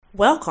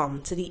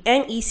Welcome to the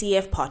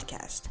NECF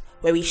podcast,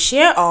 where we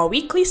share our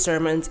weekly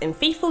sermons and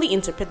faithfully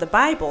interpret the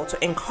Bible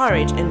to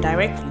encourage and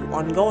direct you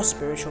on your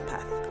spiritual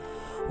path.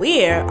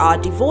 Where our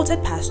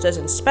devoted pastors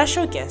and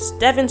special guests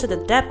delve into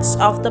the depths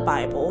of the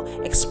Bible,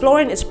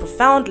 exploring its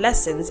profound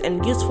lessons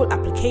and useful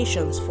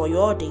applications for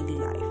your daily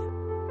life.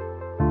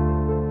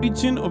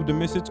 Preaching of the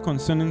message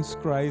concerning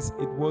Christ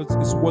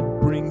is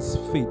what brings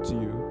faith to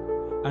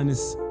you, and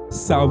it's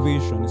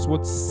salvation. It's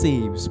what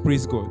saves.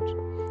 Praise God.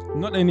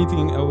 Not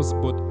anything else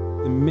but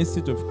the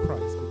message of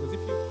Christ. Because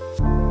if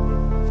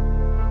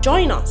you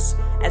join us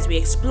as we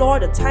explore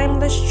the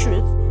timeless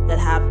truth that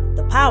have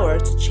the power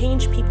to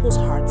change people's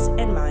hearts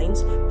and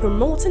minds,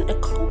 promoting a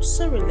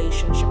closer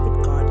relationship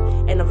with God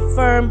and a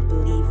firm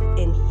belief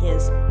in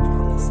His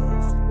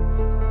promises.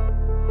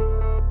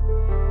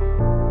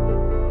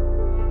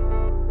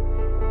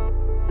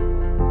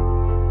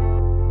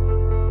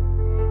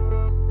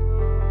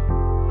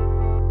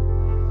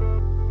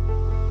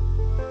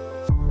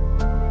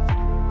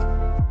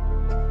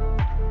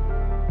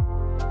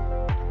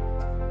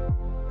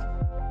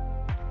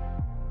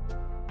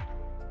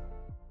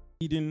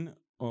 leading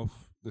of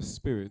the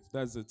Spirit.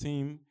 That's the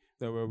theme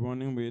that we're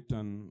running with,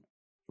 and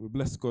we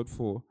bless God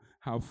for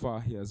how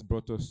far He has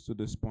brought us to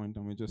this point,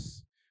 and we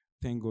just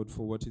thank God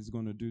for what He's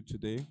going to do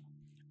today.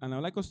 And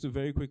I'd like us to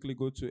very quickly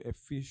go to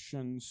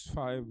Ephesians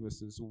 5,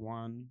 verses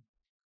 1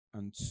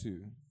 and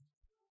 2.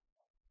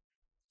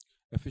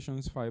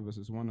 Ephesians 5,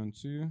 verses 1 and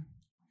 2.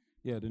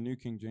 Yeah, the New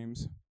King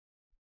James.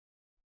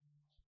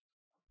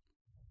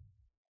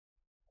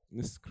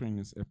 This screen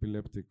is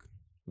epileptic,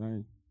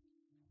 right?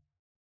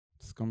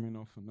 It's coming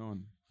off and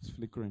on. It's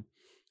flickering.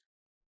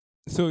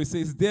 So it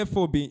says,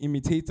 therefore be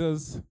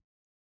imitators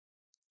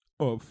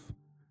of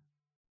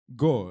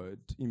God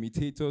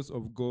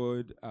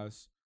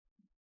as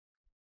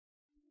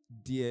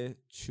dear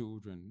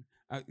children.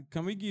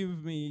 Can we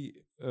give me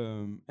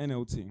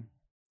NLT?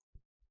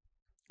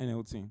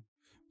 NLT.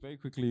 Very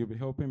quickly, you'll be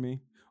helping me.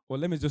 Or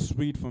let me just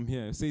read from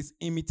here. It says,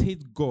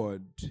 imitate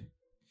God.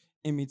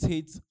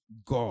 Imitate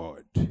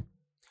God.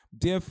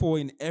 Therefore,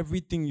 in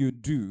everything you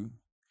do,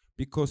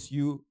 because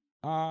you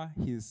are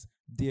His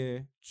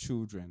dear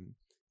children.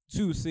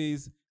 2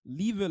 says,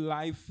 live a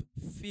life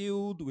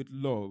filled with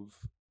love,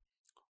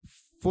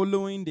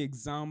 following the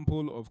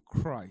example of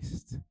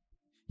Christ.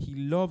 He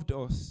loved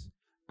us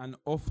and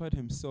offered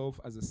Himself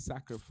as a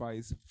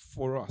sacrifice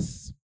for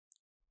us,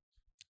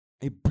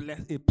 a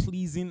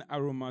pleasing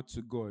aroma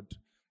to God.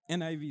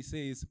 NIV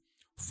says,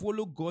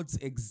 follow God's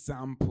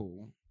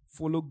example.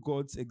 Follow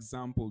God's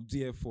example,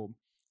 therefore,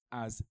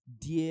 as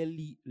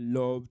dearly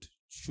loved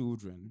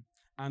children,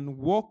 and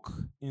walk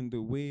in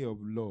the way of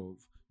love,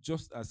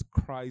 just as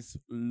Christ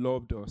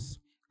loved us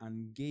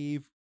and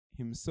gave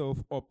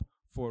Himself up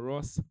for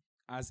us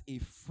as a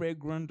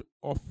fragrant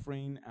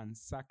offering and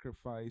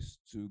sacrifice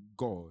to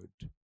God.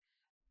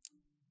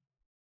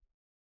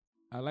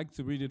 I like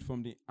to read it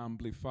from the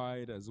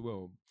Amplified as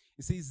well.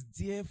 It says,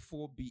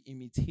 therefore be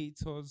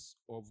imitators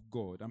of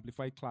God.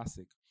 Amplified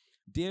Classic.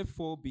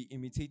 Therefore be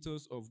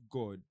imitators of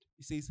God.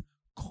 It says,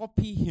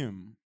 copy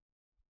Him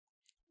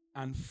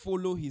and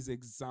follow His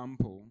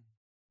example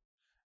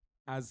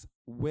as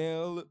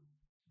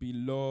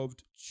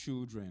well-beloved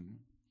children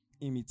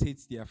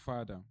imitate their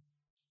father,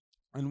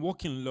 and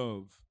walk in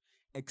love,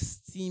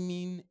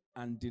 esteeming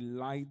and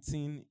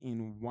delighting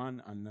in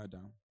one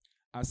another,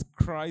 as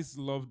Christ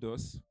loved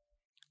us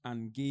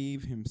and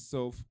gave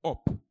Himself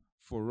up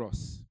for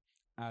us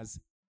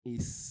as a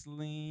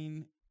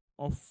slain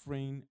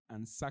offering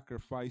and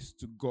sacrifice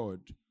to God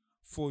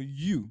for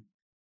you,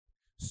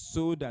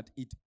 so that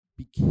it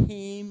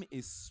became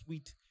a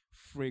sweet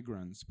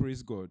fragrance.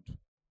 Praise God.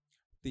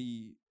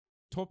 The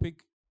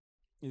topic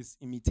is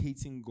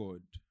imitating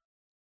God.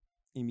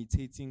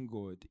 Imitating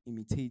God.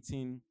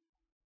 Imitating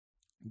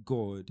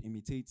God.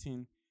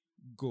 Imitating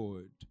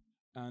God.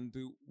 And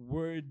the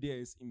word there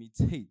is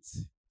imitate.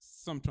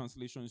 Some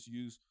translations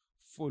use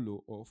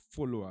follow or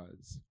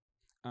followers.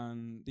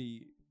 And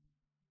the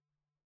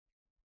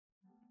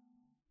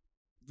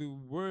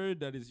word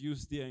that is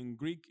used there in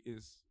Greek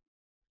is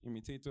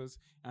imitators,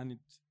 and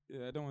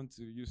I don't want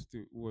to use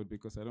the word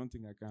because I don't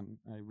think I can.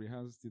 I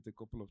rehearsed it a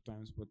couple of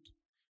times, but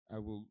I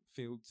will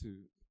fail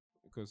to,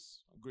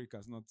 because Greek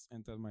has not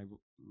entered my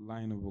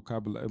line of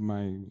vocabulary.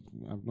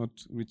 I've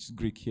not reached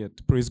Greek yet.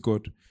 Praise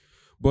God.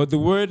 But the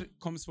word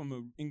comes from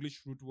an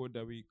English root word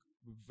that we're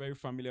very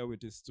familiar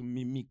with, is to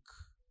mimic.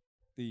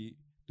 The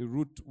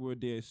root word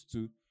there is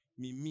to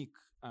mimic,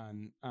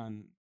 and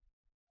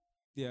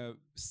there are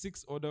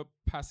 6 other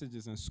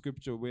passages in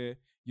Scripture where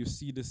you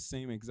see the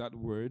same exact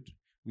word.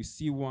 We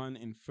see one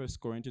in 1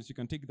 Corinthians. You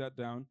can take that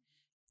down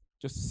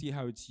just to see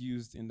how it's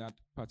used in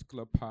that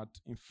particular part.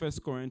 In 1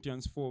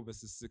 Corinthians 4,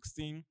 verses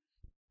 16.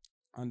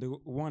 And the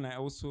one I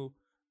also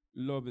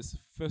love is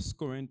 1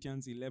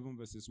 Corinthians 11,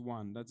 verses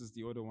 1. That is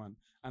the other one.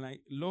 And I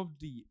love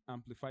the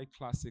Amplified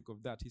Classic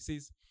of that. He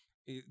says,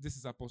 this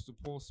is Apostle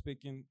Paul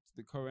speaking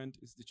to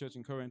the church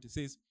in Corinth. He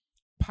says,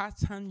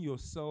 pattern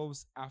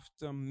yourselves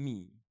after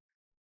me.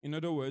 In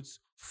other words,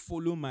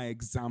 follow my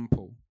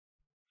example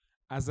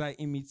as I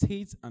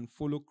imitate and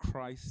follow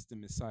Christ the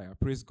Messiah.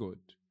 Praise God.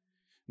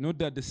 Note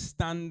that the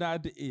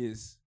standard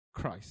is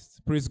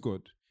Christ. Praise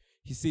God.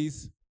 He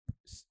says,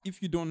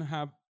 if you don't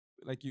have,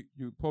 like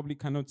you probably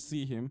cannot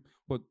see him,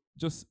 but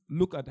just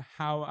look at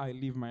how I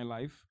live my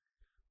life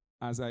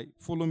as I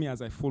follow me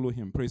as I follow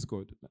him. Praise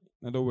God.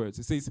 In other words,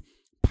 it says,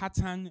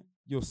 pattern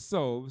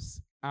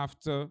yourselves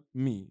after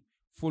me.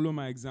 Follow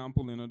my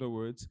example, in other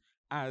words,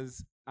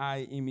 as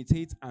I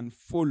imitate and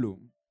follow.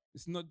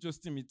 It's not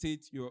just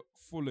imitate, you're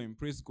following.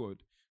 Praise God.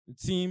 The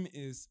theme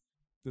is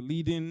the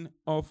leading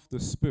of the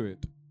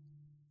Spirit.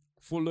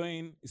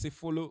 Following, it's a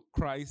follow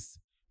Christ,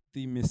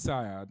 the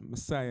Messiah. The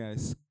Messiah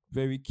is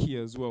very key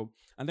as well.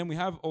 And then we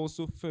have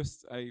also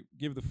I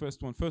give the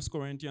first one, 1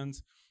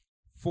 Corinthians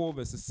 4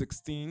 verses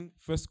 16,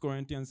 1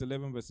 Corinthians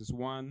 11 verses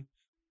 1,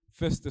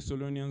 1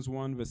 Thessalonians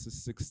 1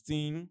 verses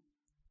 16,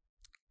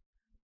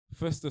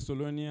 1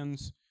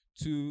 Thessalonians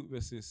 2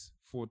 verses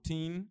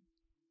 14,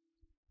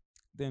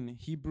 then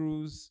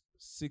Hebrews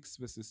 6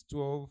 verses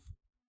 12,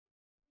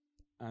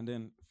 and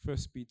then 1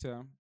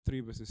 Peter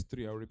 3 verses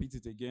 3. I'll repeat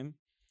it again.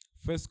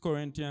 1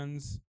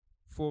 Corinthians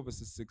 4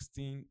 verses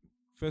 16,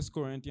 1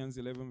 Corinthians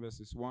 11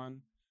 verses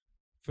 1,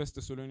 1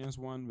 Thessalonians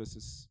 1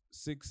 verses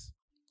 6,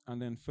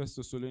 and then 1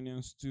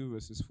 Thessalonians 2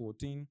 verses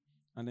 14,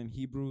 and then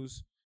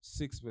Hebrews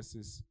 6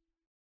 verses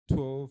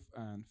 12,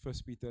 and 1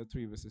 Peter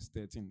 3 verses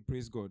 13.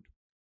 Praise God.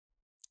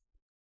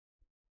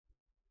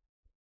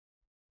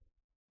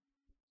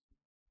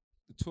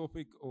 The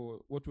topic, or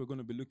what we're going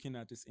to be looking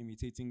at, is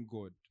imitating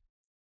God.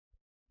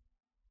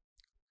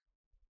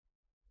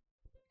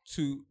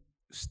 To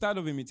start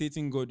off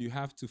imitating God, you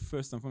have to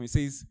first and foremost,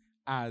 it says,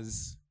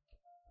 as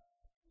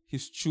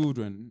his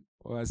children,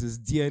 or as his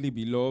dearly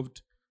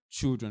beloved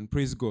children.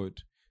 Praise God.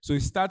 So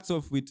it starts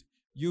off with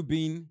you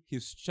being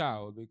his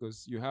child,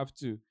 because you have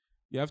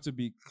to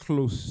be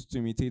close to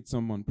imitate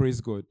someone. Praise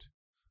God.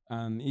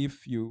 And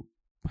if you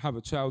have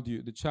a child,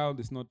 the child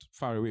is not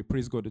far away.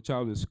 Praise God. The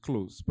child is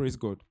close. Praise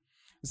God.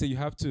 So you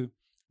have to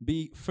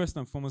be, first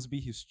and foremost,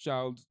 be his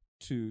child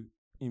to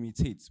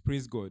imitate.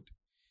 Praise God.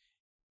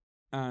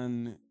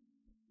 And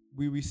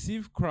we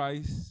receive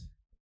Christ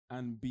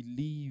and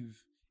believe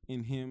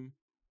in him,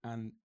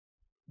 and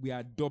we are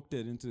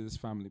adopted into this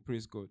family.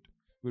 Praise God.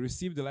 We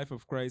receive the life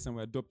of Christ and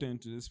we're adopted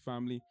into this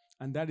family.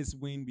 And that is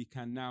when we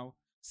can now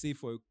say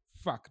for a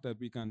fact that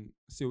we can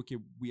say, okay,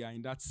 we are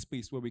in that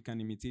space where we can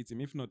imitate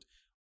him. If not,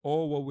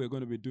 all what we're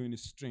going to be doing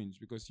is strange,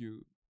 because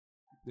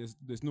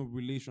there's no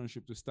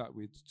relationship to start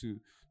with to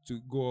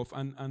go off.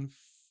 And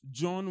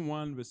John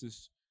 1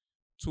 verses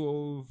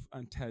 12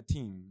 and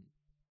 13,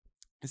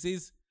 it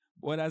says,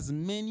 but as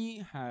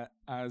many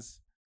as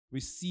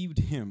received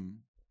him,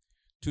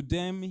 to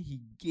them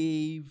he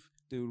gave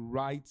the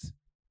right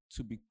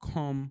to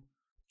become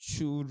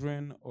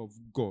children of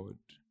God.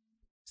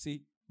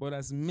 See, but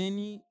as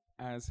many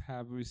as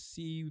have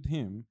received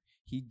him,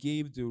 he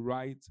gave the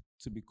right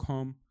to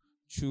become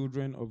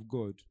children of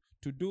God,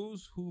 to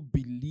those who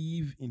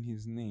believe in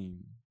his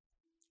name,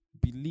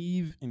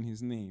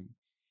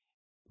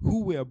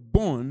 who were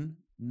born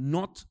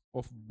not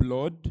of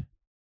blood,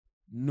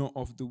 nor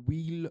of the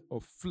will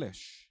of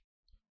flesh,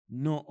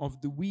 nor of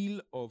the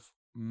will of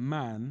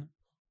man,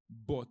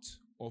 but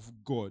of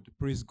God.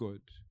 Praise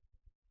God.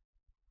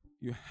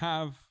 You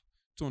have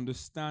to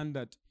understand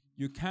that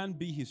you can't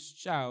be his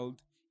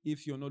child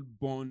if you're not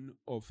born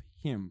of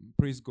him.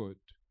 Praise God.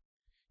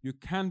 You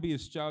can't be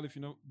his child if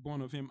you're not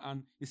born of him.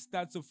 And it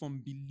starts off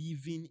from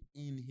believing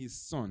in his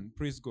son.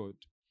 Praise God.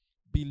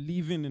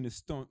 Believing in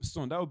his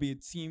son. That will be a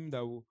theme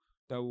that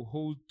will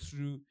hold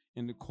through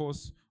in the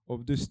course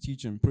of this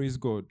teaching. Praise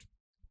God.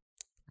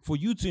 For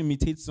you to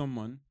imitate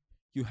someone,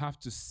 you have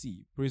to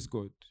see. Praise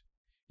God.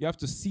 You have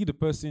to see the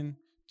person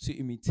to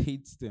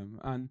imitate them.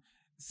 And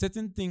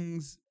certain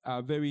things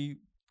are very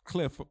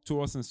clear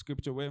to us in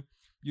scripture, where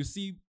you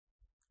see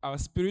our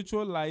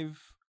spiritual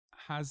life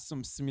has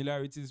some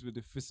similarities with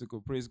the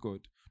physical. Praise God.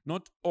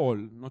 Not all,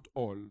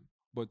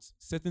 but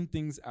certain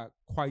things are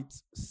quite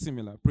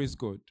similar. Praise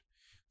God.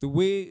 The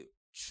way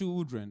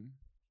children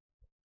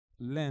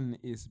learn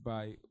is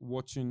by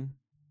watching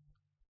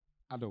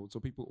adults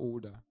or people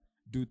older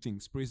do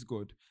things. Praise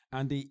God.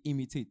 And they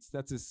imitate.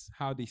 That is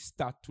how they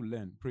start to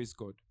learn. Praise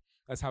God.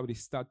 That's how they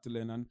start to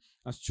learn. And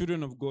as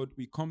children of God,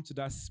 we come to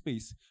that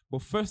space.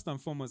 But first and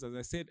foremost, as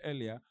I said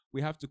earlier,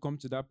 we have to come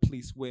to that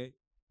place where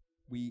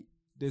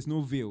there's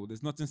no veil.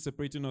 There's nothing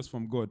separating us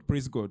from God.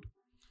 Praise God.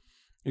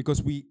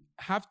 Because we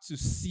have to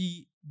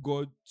see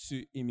God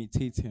to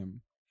imitate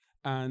him.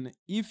 And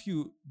if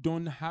you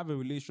don't have a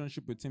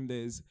relationship with him,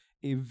 there's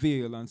a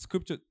veil. And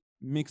scripture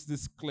makes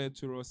this clear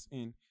to us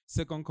in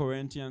 2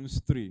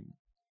 Corinthians 3.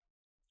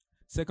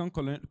 2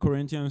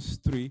 Corinthians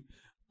 3.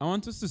 I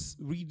want us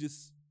to read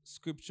this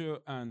scripture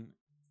and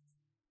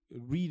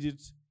read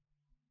it,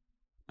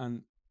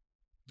 and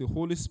the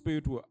Holy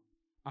Spirit will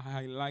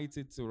highlight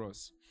it to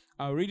us.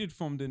 I'll read it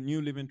from the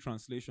New Living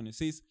Translation. It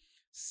says,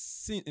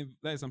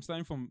 I'm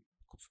starting from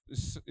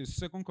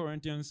 2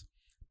 Corinthians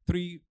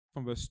 3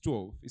 from verse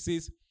 12. It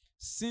says,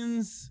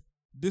 since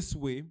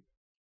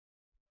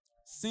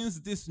since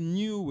this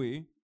new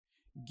way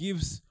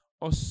gives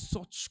us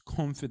such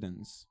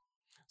confidence,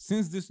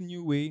 since this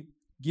new way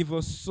gives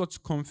us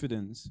such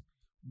confidence,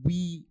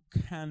 we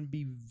can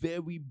be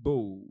very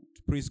bold.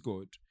 Praise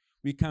God.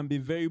 We can be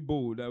very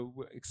bold. I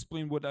will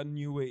explain what that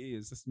new way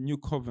is. This new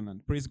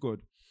covenant. Praise God.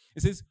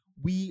 It says,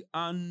 we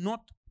are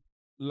not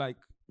like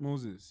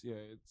Moses. Yeah,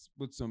 it's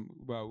put some,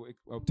 well,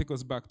 I'll take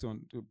us back to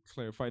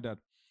clarify that.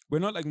 We're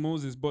not like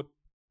Moses, but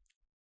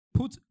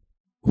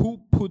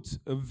who put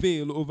a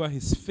veil over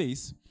his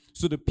face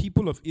so the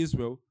people of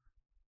Israel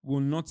will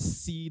not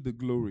see the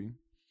glory,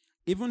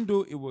 even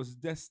though it was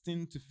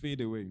destined to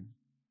fade away.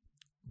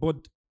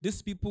 But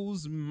these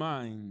people's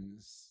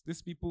minds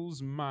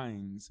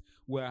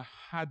were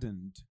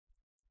hardened.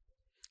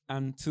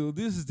 Until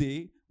this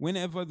day,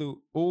 whenever the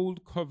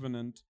old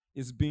covenant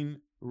is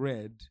being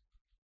read,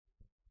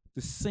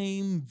 the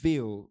same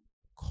veil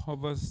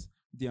covers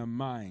their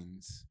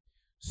minds,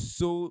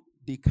 so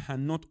they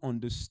cannot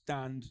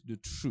understand the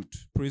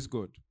truth. Praise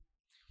God.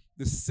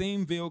 The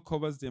same veil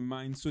covers their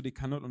minds, so they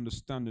cannot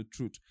understand the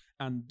truth.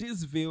 And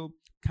this veil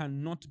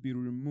cannot be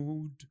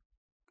removed.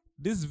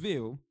 This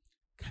veil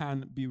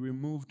can be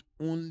removed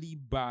only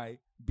by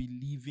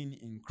believing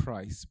in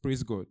Christ.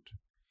 Praise God.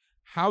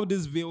 How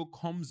this veil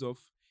comes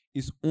off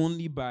is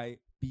only by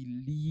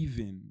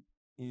believing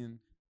in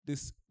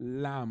this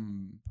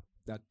Lamb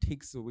that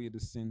takes away the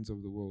sins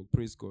of the world.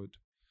 Praise God.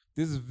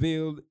 This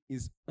veil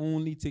is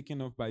only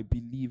taken off by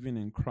believing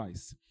in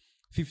Christ.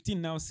 15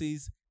 now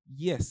says,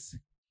 yes,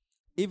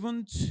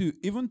 even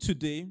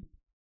today,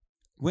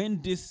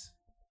 when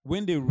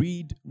they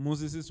read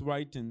Moses'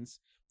 writings,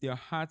 their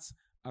hearts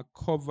are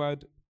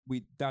covered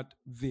with that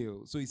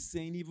veil. So he's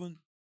saying even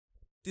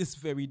this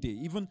very day,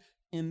 even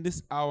in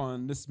this hour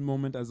and this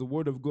moment, as the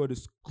word of God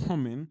is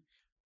coming,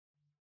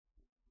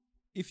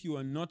 if you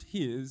are not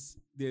his,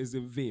 there's a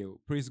veil.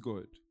 Praise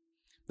God.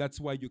 That's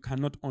why you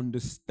cannot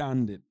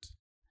understand it.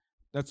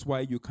 That's why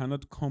you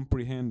cannot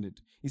comprehend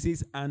it. He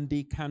says, and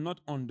they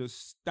cannot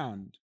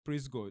understand.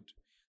 Praise God.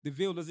 The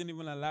veil doesn't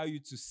even allow you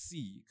to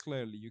see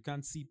clearly. You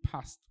can't see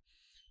past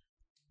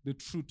the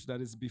truth that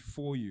is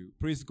before you.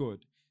 Praise God.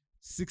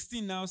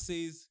 16 now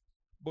says,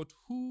 but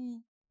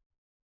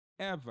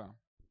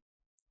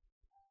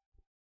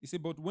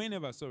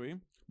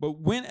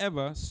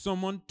whenever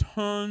someone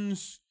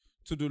turns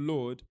to the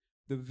Lord,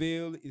 the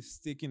veil is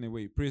taken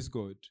away. Praise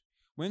God.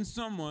 When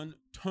someone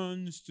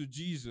turns to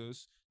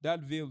Jesus, that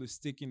veil is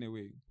taken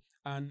away.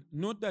 And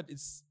note that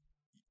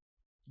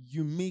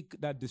you make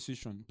that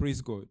decision.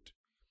 Praise God.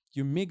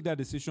 You make that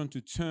decision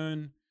to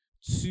turn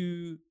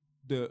to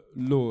the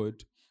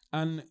Lord.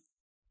 And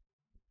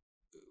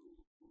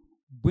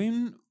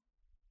when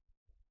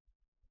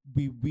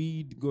we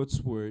read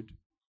God's word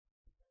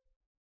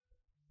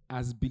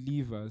as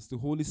believers, the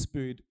Holy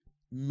Spirit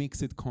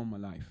makes it come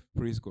alive.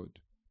 Praise God.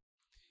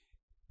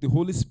 The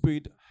Holy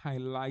Spirit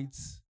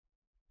highlights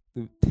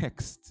the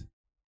text.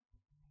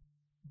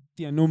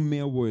 There are no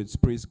mere words,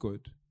 praise God.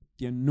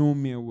 There are no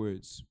mere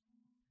words.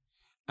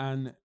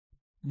 And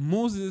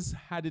Moses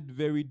had it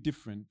very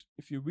different.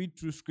 If you read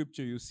through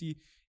scripture, you'll see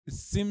it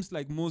seems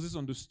like Moses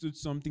understood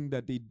something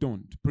that they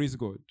don't. Praise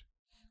God.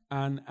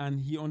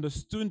 And he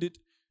understood it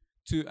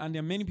and there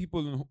are many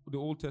people in the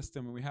Old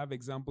Testament. We have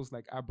examples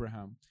like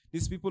Abraham.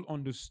 These people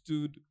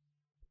understood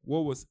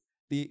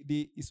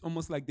it's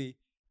almost like they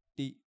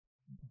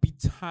beat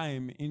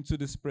time into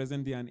this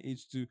present day and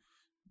age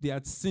they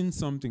had seen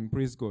something,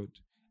 praise God.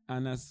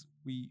 And as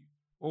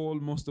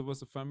most of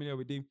us are familiar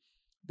with it,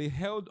 they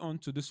held on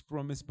to this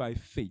promise by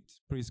faith,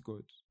 praise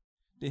God.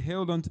 They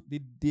held on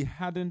they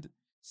hadn't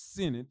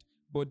seen it,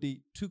 but they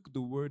took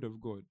the word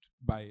of God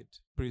by it,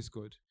 praise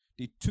God.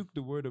 They took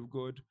the word of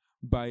God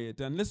by it.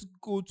 And let's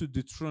go to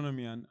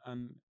Deuteronomy, and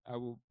I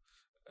will,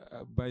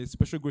 by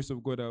special grace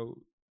of God, I'll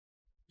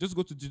just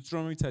go to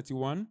Deuteronomy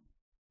 24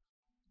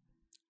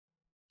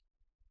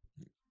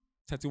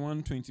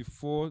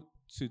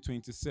 to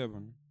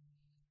 27.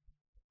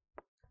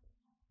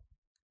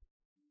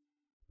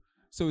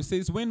 So it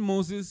says, when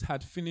Moses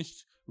had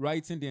finished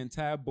writing the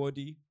entire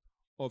body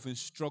of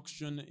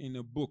instruction in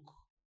a book,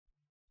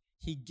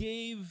 he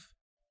gave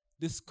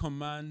this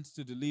command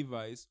to the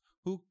Levites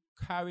who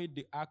carried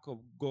the ark of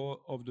God,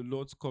 of the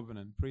Lord's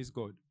covenant. Praise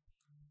God.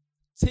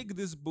 Take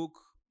this book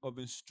of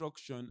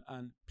instruction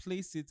and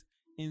place it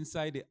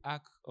inside the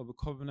ark of the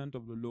covenant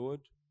of the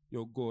Lord,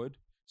 your God,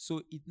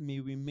 so it may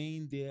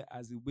remain there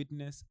as a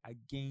witness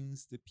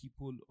against the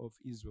people of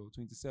Israel.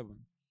 27.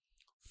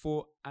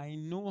 For I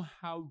know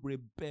how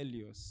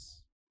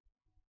rebellious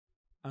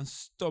and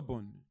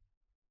stubborn,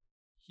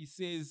 he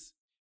says,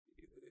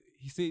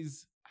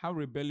 how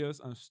rebellious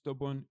and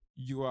stubborn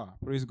you are.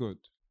 Praise God.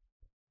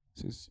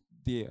 It says,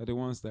 they are the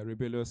ones that are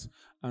rebellious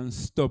and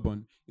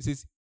stubborn. It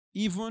says,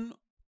 even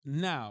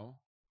now,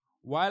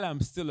 while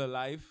I'm still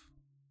alive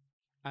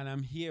and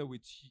I'm here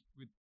with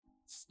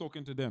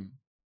talking to them,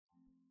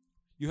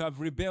 you have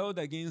rebelled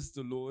against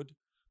the Lord.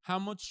 How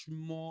much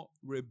more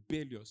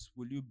rebellious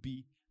will you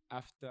be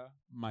after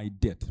my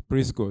death?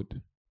 Praise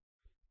God.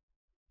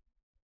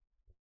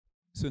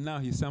 So now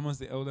he summons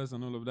the elders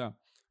and all of that.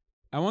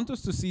 I want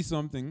us to see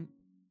something.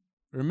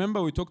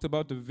 Remember, we talked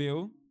about the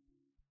veil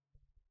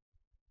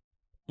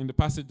in the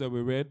passage that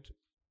we read,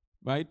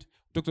 right?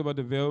 We talked about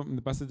the veil in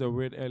the passage that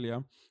we read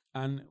earlier.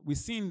 And we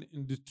seen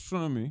in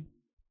Deuteronomy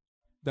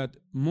that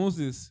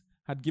Moses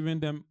had given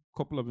them a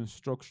couple of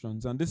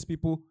instructions, and these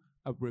people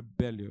are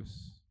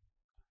rebellious.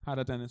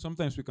 And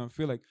sometimes we can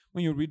feel like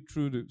when you read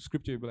through the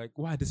scripture, you'll be like,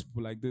 why are these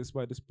people like this?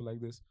 Why are these people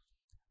like this?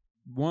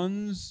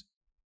 Once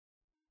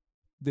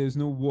there's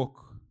no work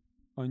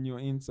on your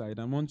inside,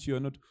 and once you're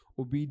not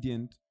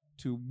obedient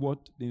to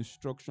what the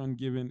instruction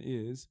given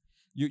is,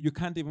 you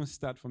can't even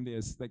start from there.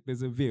 It's like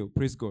there's a veil.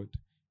 Praise God.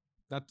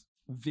 That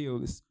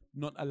veil is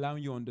not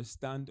allowing you to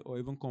understand or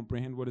even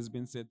comprehend what has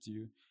been said to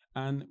you.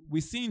 And we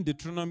see in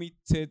Deuteronomy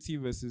 30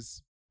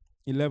 verses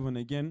 11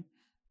 again.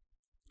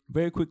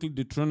 Very quickly,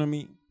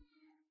 Deuteronomy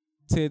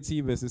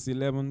 30 verses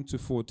 11 to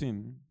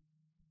 14.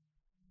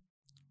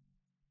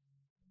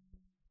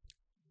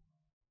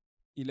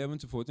 11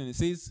 to 14. It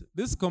says,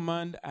 "This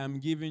command I am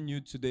giving you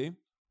today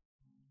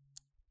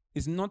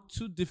is not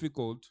too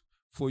difficult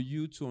for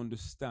you to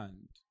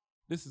understand."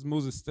 This is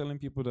Moses telling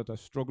people that are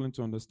struggling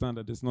to understand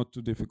that it's not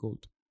too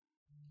difficult.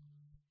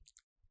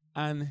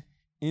 And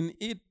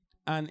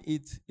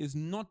it is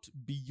not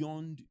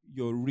beyond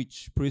your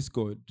reach. Praise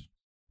God.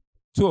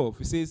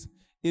 12. It says,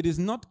 "It is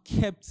not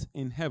kept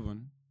in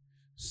heaven,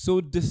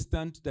 so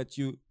distant that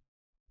you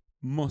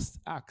must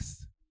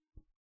ask,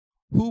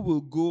 who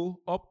will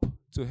go up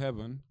to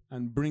heaven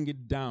and bring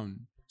it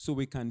down so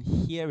we can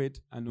hear it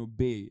and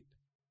obey it?"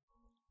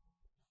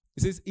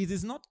 It says, "It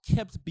is not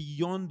kept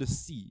beyond the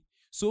sea,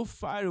 so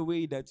far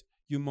away that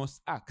you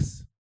must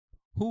ask,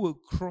 who will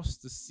cross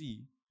the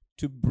sea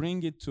to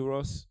bring it to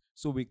us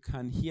so we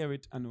can hear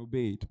it and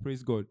obey it?"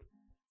 Praise God.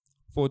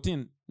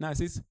 14. Now it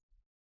says,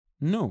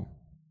 no,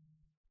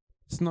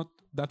 it's not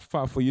that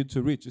far for you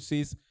to reach. It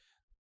says,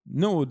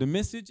 no, the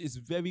message is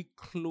very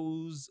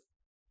close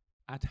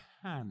at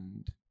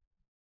hand.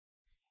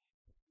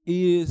 It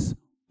is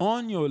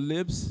on your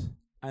lips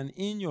and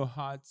in your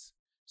hearts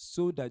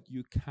so that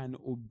you can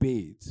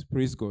obey it.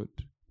 Praise God.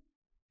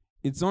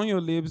 It's on your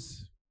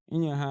lips,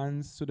 in your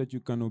hands, so that you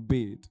can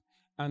obey it.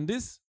 And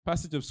this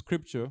passage of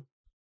scripture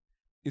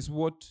is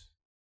what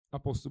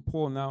Apostle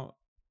Paul now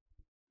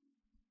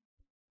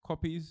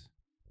copies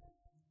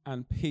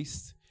and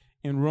pastes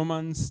in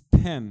Romans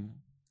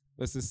 10,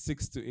 verses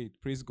 6 to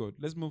 8. Praise God.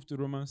 Let's move to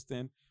Romans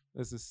 10,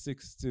 verses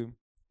 6 to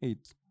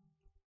 8.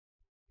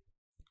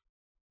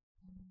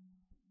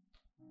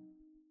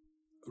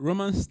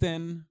 Romans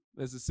 10,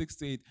 verses 6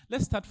 to 8.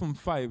 Let's start from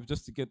 5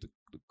 just to get the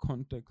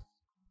context.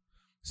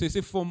 So you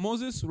say, "For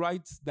Moses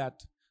writes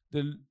that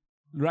the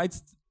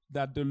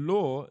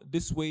law,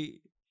 this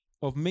way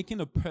of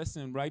making a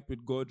person right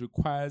with God,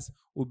 requires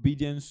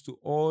obedience to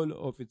all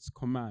of its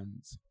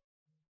commands."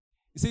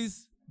 It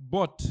says,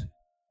 but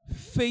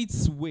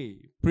faith's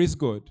way, praise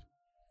God.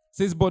 It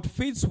says, but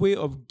faith's way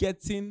of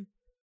getting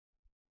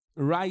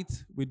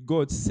right with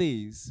God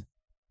says,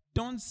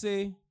 don't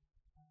say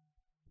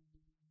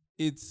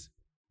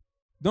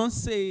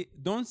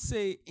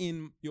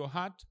in your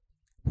heart,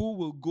 who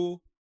will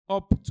go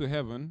up to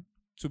heaven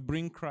to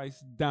bring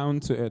Christ down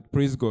to earth.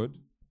 Praise God.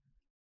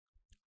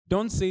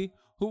 Don't say,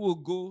 who will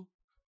go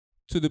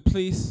to the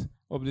place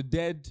of the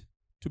dead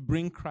to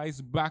bring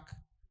Christ back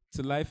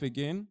to life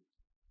again.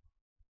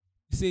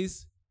 It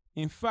says,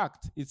 in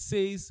fact, it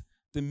says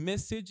the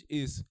message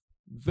is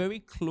very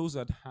close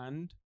at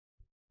hand.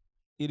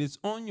 It is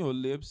on your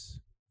lips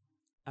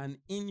and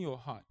in your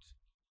heart.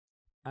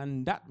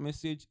 And that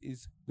message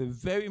is the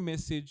very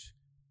message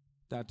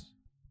that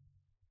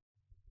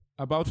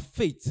about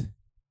faith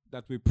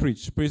that we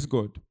preach. Praise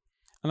God.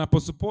 And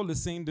Apostle Paul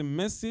is saying the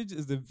message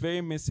is the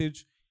very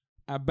message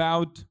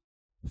about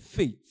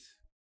faith.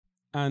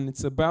 And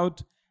it's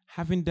about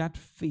having that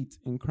faith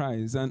in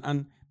Christ.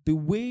 And the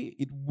way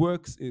it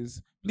works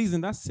is, please,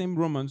 in that same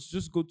Romans,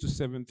 just go to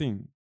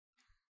 17.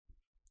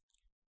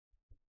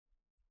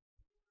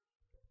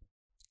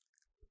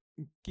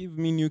 Give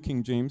me New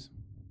King James.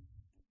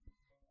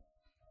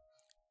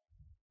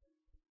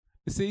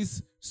 It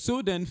says,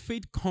 so then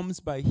faith comes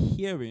by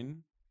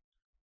hearing,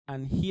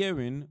 and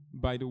hearing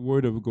by the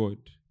word of God.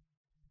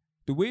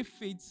 The way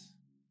faith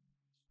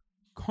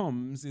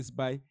comes is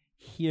by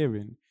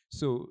hearing.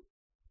 So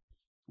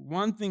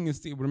one thing is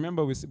to,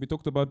 remember we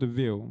talked about the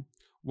veil.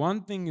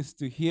 One thing is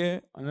to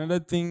hear, another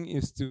thing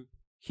is to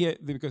hear,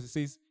 because it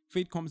says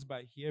faith comes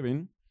by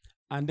hearing,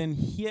 and then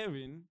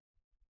hearing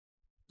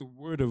the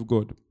word of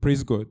God.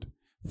 Praise God.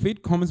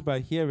 Faith comes by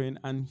hearing,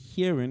 and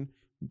hearing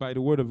by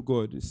the word of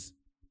God. It's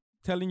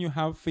telling you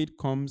how faith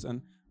comes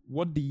and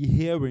what the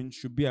hearing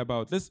should be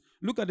about. Let's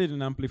look at it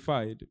in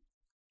Amplified.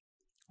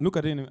 Look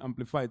at it in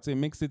Amplified, so it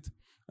makes it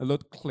a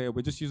lot clearer.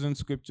 We're just using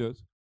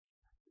scriptures.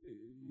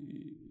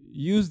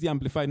 Use the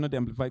Amplified, not the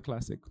Amplified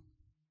Classic.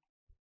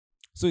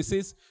 So it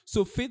says,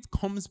 so faith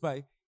comes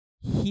by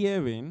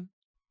hearing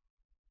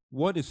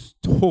what is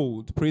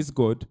told, praise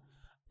God,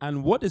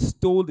 and what is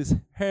told is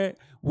heard,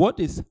 what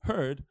is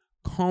heard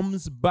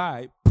comes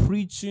by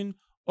preaching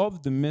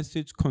of the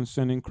message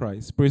concerning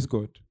Christ, praise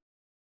God.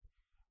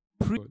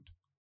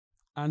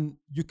 And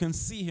you can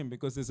see him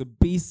because there's a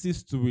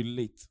basis to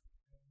relate.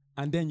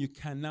 And then you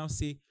can now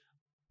say,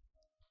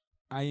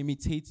 I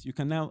imitate. You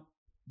can now,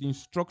 the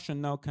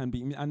instruction now can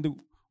be, and the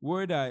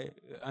word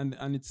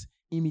and it's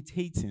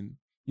imitating.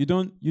 You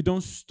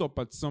don't stop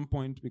at some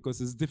point because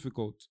it's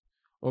difficult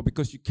or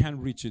because you can't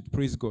reach it.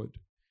 Praise God.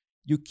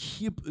 You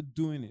keep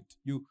doing it.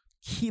 You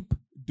keep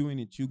doing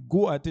it. You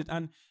go at it.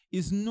 And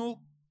it's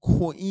no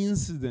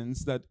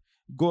coincidence that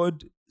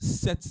God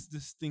sets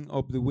this thing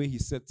up the way he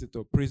sets it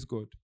up. Praise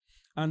God.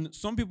 And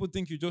some people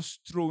think you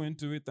just throw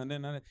into it and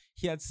then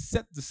he had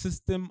set the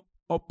system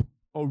up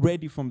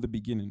already from the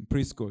beginning.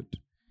 Praise God.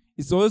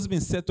 It's always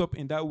been set up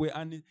in that way,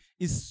 and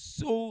it's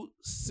so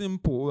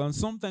simple, and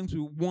sometimes we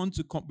want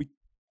to be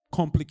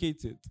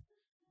complicated.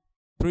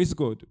 Praise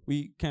God.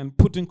 We can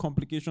put in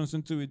complications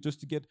into it just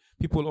to get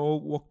people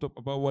all worked up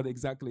about what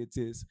exactly it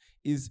is.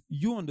 Is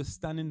you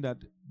understanding that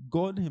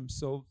God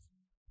himself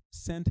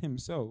sent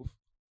himself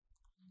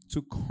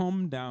to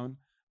come down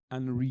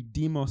and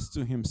redeem us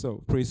to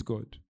himself. Praise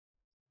God.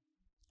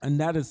 And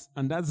that's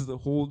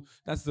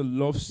the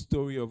love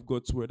story of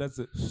God's word. That's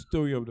the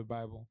story of the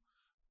Bible.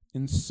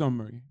 In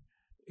summary,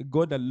 a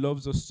God that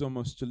loves us so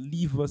much to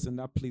leave us in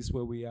that place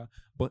where we are,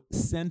 but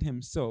send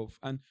himself.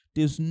 And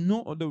there's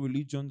no other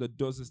religion that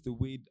does this the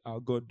way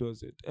our God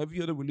does it.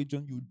 Every other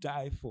religion you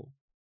die for.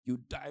 You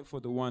die for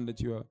the one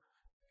that you are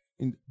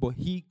in, but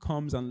he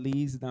comes and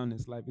lays down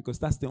his life because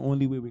that's the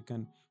only way we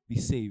can be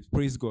saved.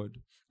 Praise God.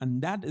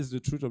 And that is the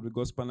truth of the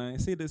gospel. And I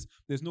say this,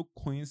 there's no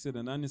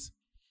coincidence. And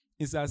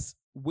it's as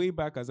way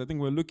back as I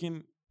think we're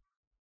looking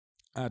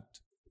at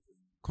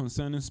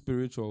concerning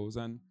spirituals,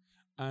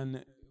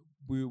 and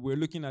we're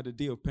looking at the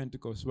day of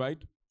Pentecost,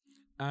 right?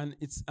 And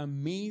it's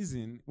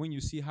amazing when you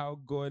see how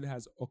God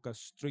has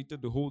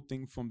orchestrated the whole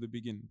thing from the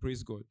beginning.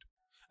 Praise God.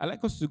 I'd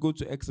like us to go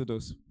to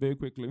Exodus very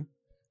quickly.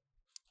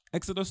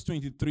 Exodus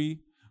 23,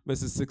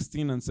 verses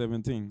 16 and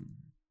 17.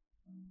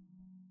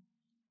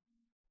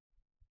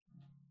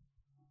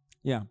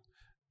 Yeah.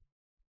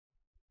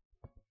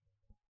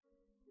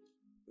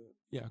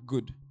 Yeah,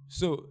 good.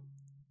 So,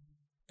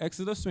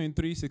 Exodus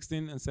 23,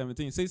 16 and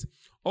 17. It says,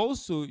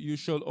 also you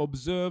shall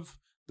observe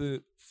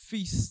the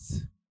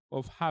feast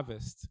of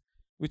harvest,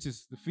 which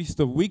is the feast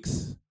of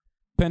weeks,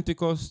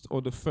 Pentecost,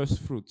 or the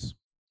first fruits,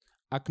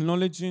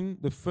 acknowledging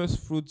the first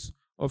fruits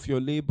of your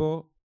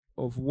labor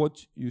of what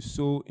you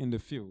sow in the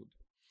field.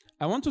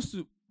 I want us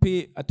to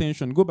pay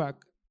attention. Go back.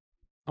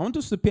 I want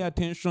us to pay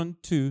attention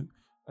to,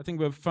 I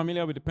think we're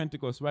familiar with the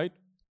Pentecost, right?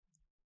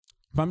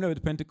 Familiar with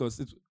the Pentecost.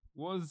 It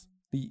was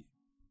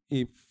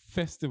a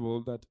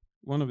festival that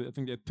I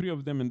think there are three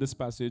of them in this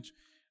passage.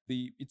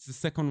 It's the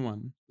second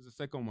one. The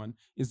second one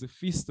is the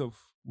Feast of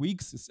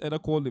Weeks. It's either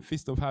called the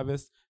Feast of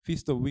Harvest,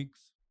 Feast of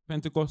Weeks,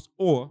 Pentecost,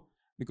 or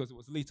because it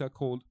was later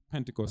called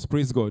Pentecost.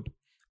 Praise God.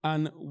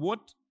 And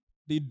what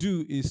they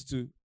do is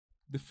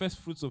the first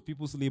fruits of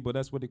people's labor.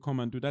 That's what they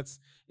come and do.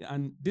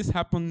 And this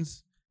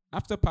happens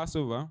after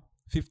Passover,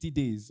 50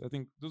 days. I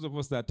think those of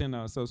us that attend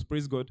ourselves,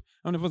 praise God.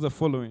 None of us are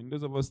following.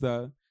 Those of us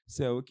that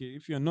say, okay,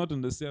 if you're not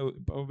in the cell,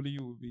 probably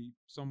you will be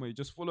somewhere.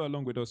 Just follow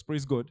along with us.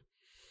 Praise God.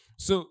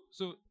 So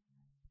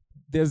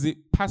there's a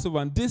Passover,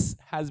 and this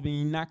has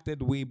been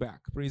enacted way back.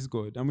 Praise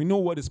God. And we know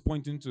what it's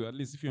pointing to. At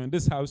least if you're in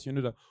this house, you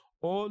know that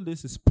all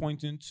this is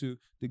pointing to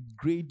the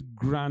great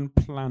grand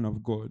plan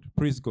of God.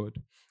 Praise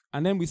God.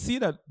 And then we see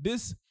that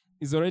this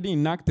is already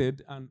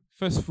enacted and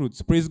first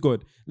fruits. Praise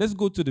God. Let's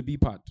go to the B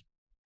part.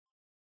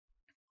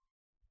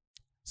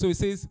 So it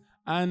says,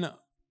 and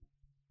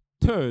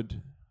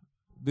third,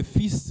 the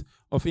feast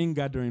of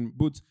ingathering.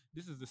 But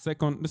this is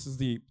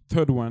the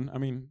third one. I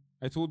mean,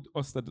 I told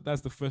us that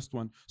that's the first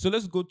one. So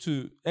let's go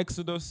to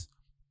Exodus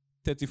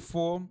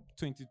 34,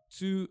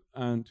 22,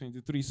 and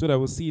 23 so that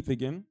we'll see it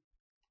again.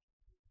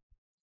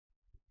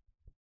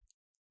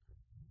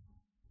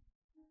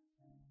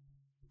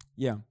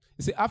 Yeah.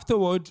 You see,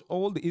 afterward,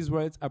 all the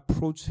Israelites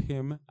approached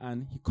him,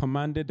 and he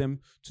commanded them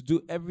to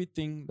do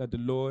everything that the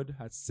Lord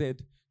had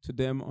said to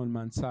them on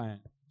Mount Sinai.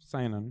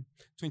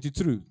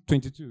 22.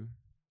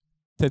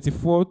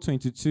 34,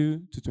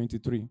 22 to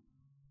 23.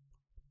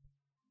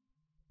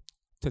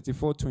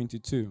 34,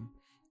 22.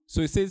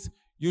 So it says,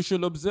 you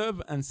shall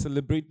observe and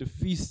celebrate the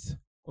Feast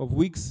of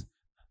Weeks.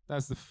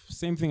 That's the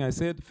same thing I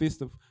said,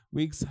 Feast of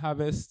Weeks,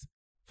 Harvest,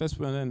 first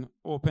one, and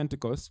or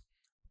Pentecost.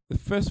 The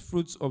first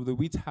fruits of the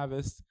wheat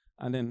harvest,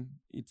 and then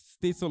it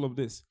states all of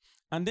this.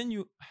 And then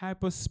you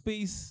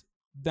hyperspace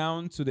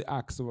down to the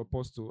Acts of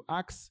Apostles.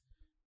 Acts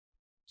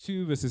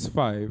 2 verses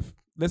 5.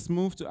 Let's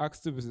move to Acts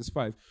 2 verses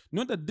 5.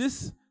 Note that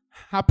this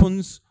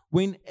happens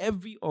when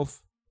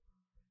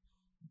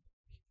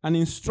and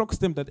instructs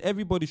them that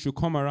everybody should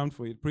come around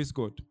for it. Praise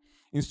God.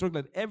 Instruct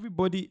that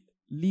everybody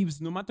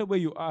leaves, no matter where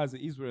you are as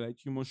an Israelite,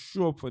 you must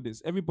show up for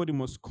this. Everybody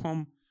must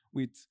come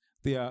with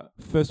their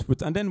first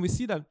fruits. And then we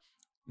see that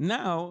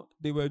now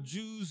they were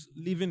Jews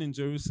living in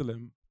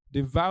Jerusalem,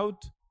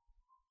 devout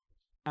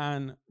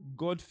and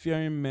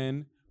God-fearing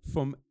men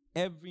from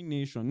every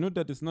nation. Note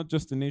that it's not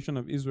just the nation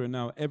of Israel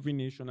now, every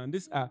nation. And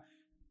these are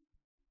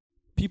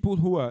people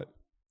who are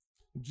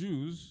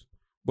Jews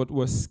but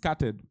were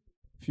scattered.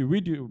 If you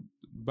read your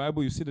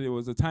Bible, you see that there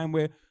was a time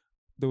where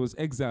there was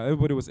exile.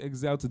 Everybody was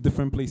exiled to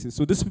different places.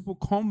 So these people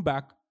come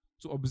back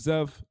to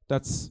observe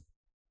that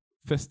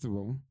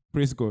festival.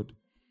 Praise God.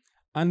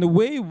 And the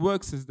way it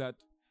works is that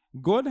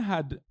God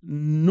had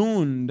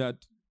known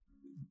that,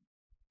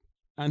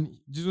 and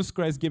Jesus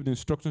Christ gave the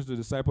instructions to the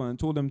disciples and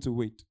told them to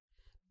wait.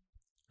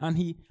 And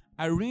he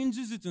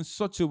arranges it in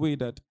such a way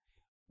that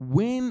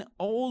when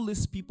all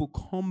these people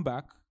come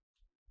back,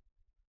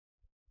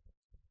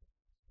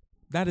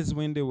 that is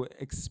when they will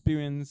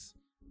experience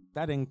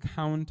that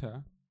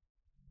encounter,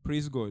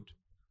 praise God,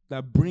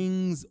 that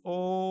brings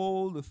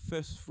all the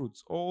first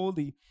fruits, all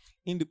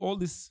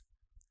these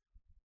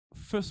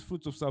first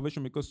fruits of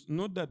salvation. Because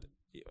note that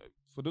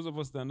for those of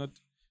us that are not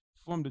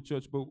from the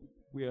church, but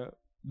we are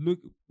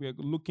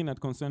looking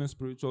at concerning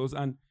spirituals,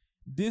 and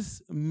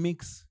this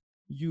makes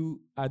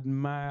you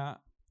admire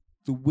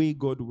the way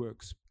God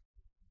works.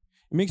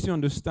 It makes you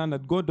understand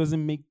that God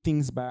doesn't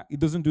He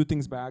doesn't do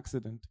things by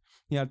accident.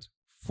 He had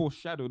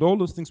foreshadowed. All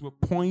those things were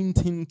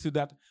pointing to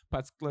that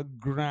particular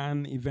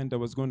grand event that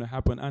was going to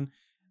happen. And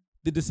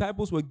the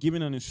disciples were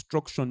given an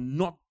instruction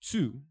not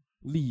to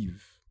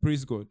leave.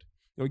 Praise God.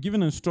 They were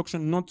given an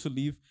instruction not to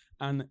leave,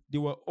 and they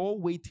were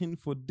all waiting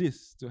for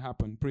this to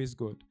happen. Praise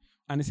God.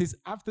 And it says,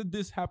 after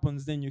this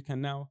happens, then you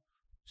can now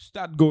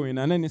start going.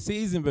 And then it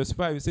says in verse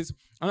 5, it says,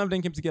 all of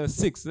them came together.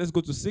 6. Let's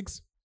go to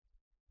 6.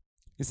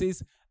 It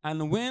says,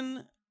 and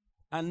when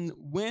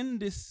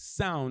this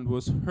sound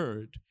was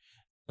heard,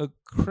 a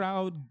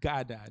crowd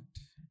gathered,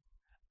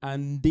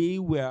 and they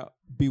were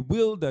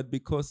bewildered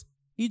because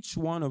each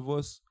one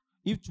was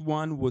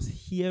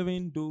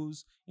hearing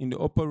those in the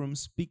upper room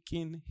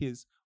speaking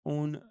his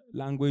own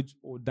language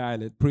or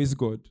dialect. Praise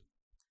God.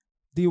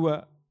 They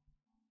were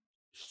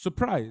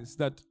surprised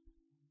that,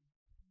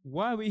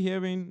 why are we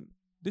hearing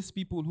these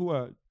people who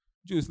are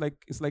Jews?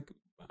 It's like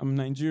I'm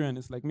Nigerian.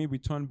 It's like maybe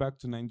turn back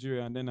to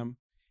Nigeria, and then I'm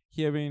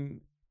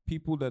hearing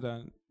people that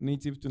are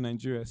native to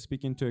Nigeria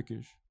speaking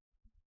Turkish.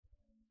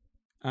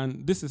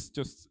 And this is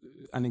just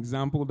an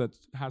example that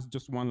has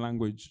just one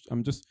language.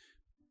 I'm just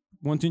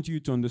wanting you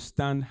to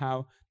understand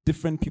how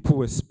different people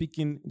were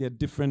speaking their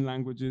different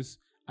languages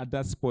at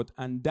that spot.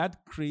 And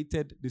that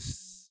created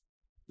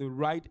the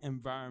right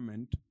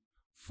environment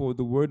for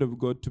the word of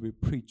God to be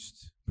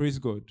preached. Praise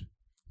God.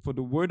 For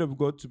the word of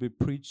God to be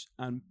preached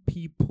and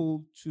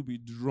people to be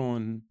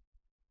drawn.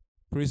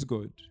 Praise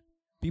God.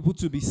 People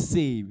to be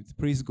saved.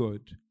 Praise God.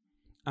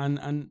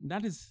 And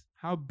that is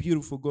how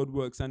beautiful God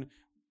works. And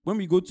when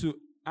we go to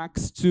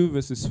Acts 2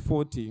 verses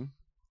 40,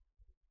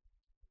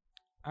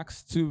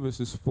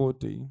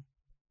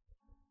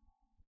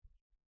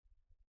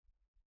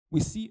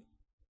 we see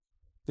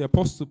the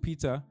Apostle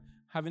Peter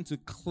having to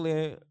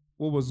clear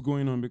what was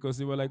going on, because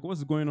they were like,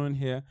 what's going on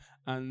here?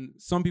 And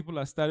some people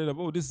have started up,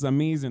 oh, this is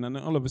amazing. And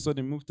then all of a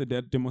sudden moved to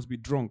that they must be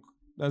drunk.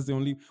 That's the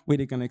only way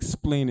they can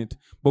explain it.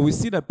 But we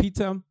see that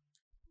Peter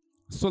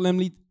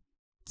solemnly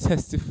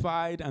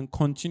testified and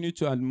continued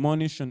to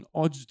admonish and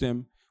urge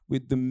them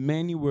with the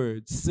many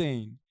words,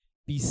 saying,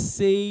 be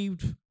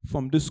saved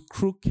from this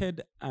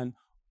crooked and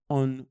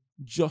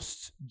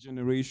unjust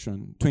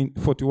generation.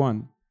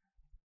 41.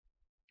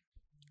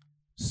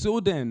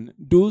 So then,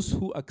 those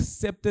who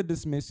accepted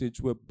this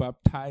message were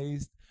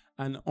baptized,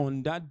 and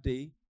on that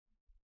day,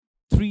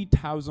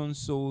 3,000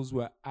 souls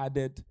were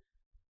added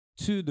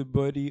to the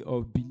body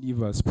of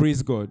believers.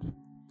 Praise God.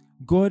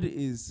 God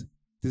is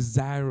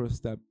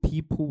desirous that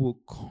people will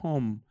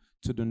come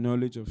to the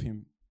knowledge of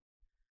Him.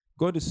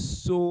 God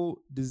is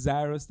so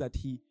desirous that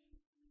He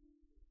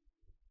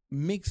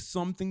makes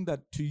something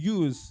that to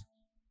you is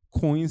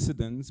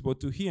coincidence, but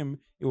to Him,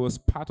 it was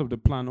part of the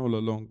plan all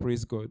along.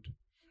 Praise God.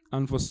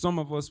 And for some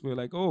of us, we're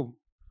like, oh,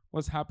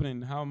 what's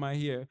happening? How am I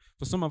here?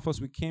 For some of us,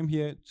 we came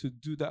here to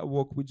do that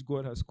work which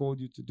God has called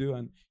you to do,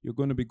 and you're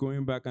going to be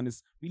going back. And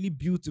it's really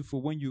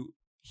beautiful when you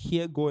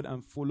hear God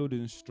and follow the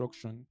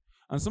instruction.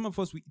 And some of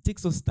us, it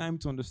takes us time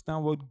to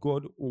understand what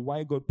God or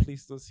why God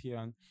placed us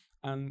here.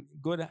 And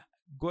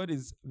God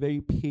is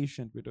very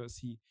patient with us.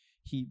 He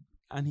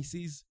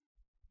says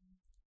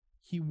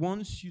He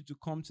wants you to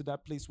come to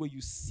that place where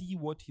you see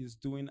what He's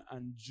doing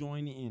and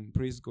join in.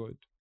 Praise God.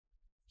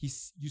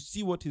 You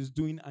see what He's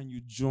doing and you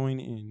join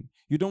in.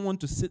 You don't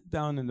want to sit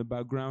down in the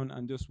background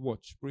and just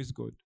watch. Praise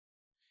God.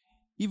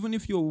 Even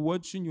if you're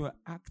watching, you're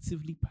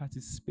actively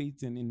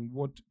participating in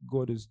what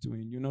God is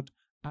doing. You're not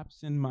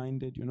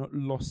absent-minded. You're not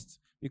lost,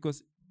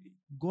 because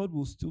God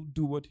will still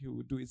do what He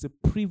will do. It's a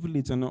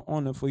privilege and an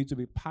honor for you to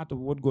be part of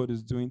what God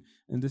is doing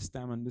in this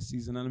time and this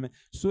season. And I'm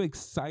so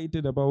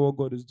excited about what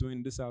God is doing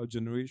in this our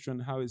generation,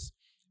 how it's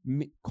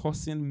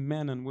causing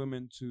men and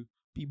women to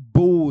be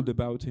bold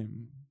about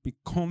Him, be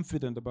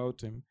confident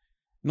about Him,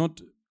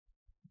 not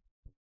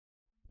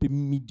be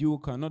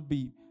mediocre, not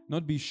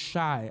be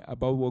shy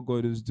about what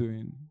God is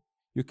doing.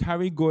 You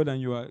carry God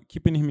and you are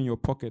keeping Him in your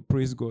pocket.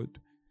 Praise God.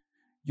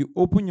 You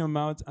open your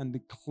mouth and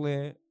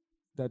declare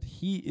that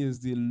He is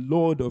the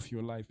Lord of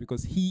your life,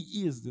 because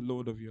He is the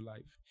Lord of your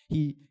life.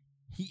 He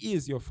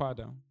is your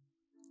Father.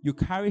 You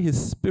carry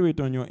His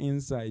Spirit on your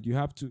inside. You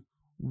have to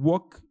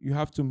walk, you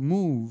have to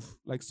move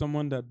like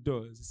someone that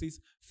does. It says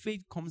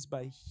faith comes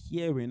by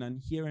hearing, and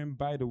hearing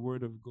by the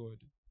word of God.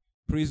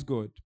 Praise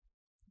God.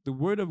 The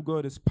word of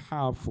God is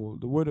powerful.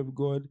 The word of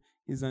God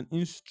is an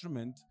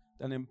instrument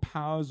that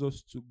empowers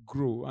us to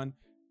grow. And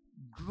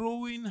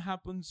growing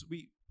happens,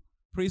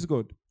 praise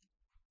God.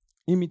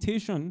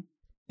 Imitation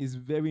is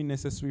very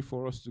necessary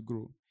for us to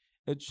grow.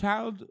 A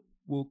child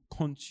will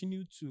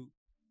continue to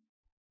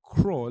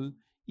crawl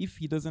if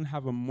he doesn't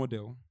have a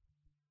model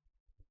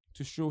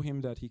to show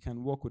him that he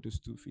can walk with his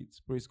 2 feet.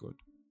 Praise God.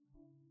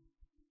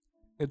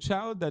 A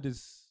child that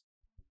is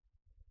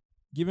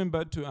given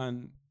birth to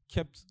and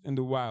kept in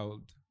the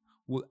wild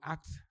will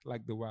act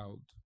like the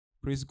wild.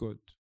 Praise God.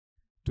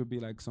 To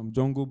be like some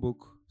Jungle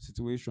Book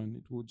situation.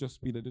 It will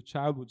just be that the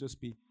child will just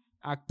be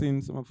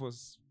acting. Some of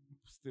us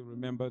still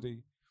remember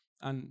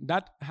and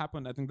that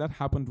happened. I think that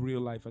happened real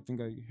life. I think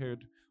I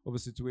heard of a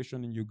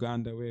situation in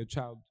Uganda where a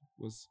child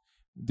was,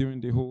 during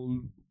the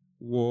whole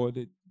war,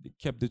 they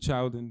kept the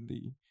child, and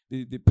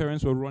the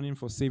parents were running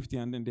for safety,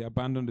 and then they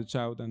abandoned the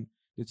child, and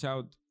the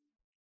child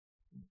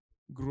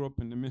grew up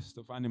in the midst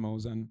of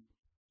animals and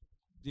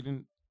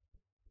didn't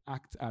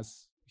act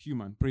as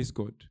human. Praise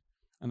God.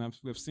 And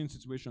we've seen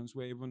situations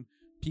where even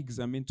pigs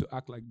are meant to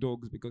act like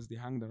dogs because they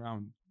hanged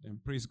around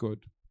them. Praise God.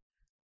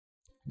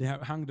 They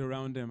have hanged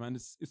around them, and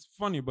it's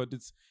funny, but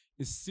it's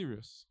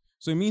serious.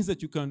 So it means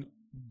that you can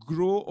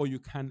grow or you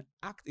can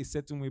act a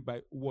certain way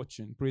by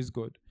watching. Praise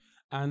God.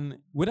 And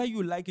whether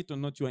you like it or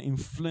not, you are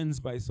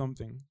influenced by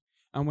something.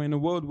 And we're in a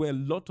world where a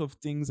lot of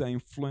things are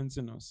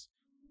influencing us.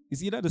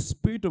 It's either the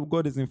Spirit of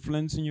God is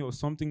influencing you or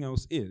something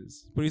else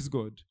is. Praise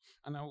God.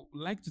 And I would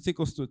like to take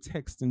us to a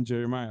text in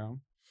Jeremiah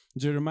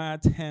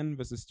 10,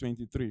 verses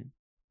 23.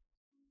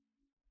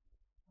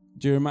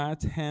 Jeremiah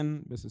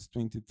 10, verses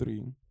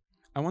 23.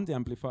 I want the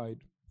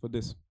Amplified for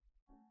this.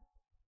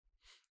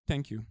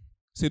 Thank you.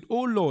 Said,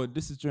 "Oh Lord,"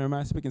 this is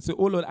Jeremiah speaking. Said,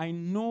 "Oh Lord, I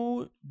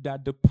know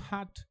that the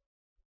path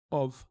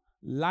of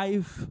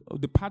life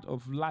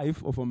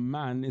of a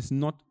man is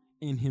not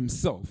in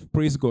himself."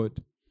 Praise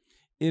God.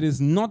 It is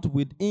not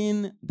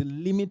within the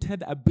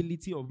limited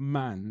ability of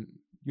man.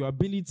 Your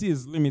ability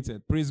is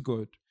limited. Praise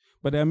God.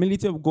 But the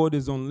ability of God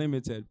is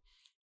unlimited.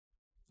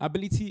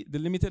 The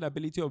limited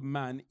ability of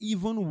man,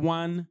 even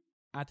one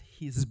at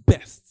his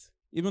best,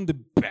 even the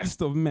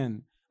best of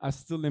men are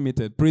still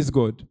limited. Praise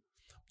God.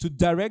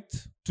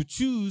 To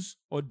choose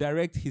or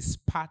direct his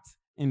path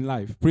in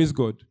life. Praise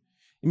God.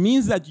 It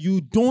means that you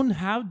don't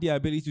have the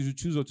ability to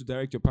choose or to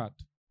direct your path.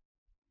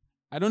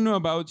 I don't know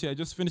about you. I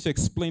just finished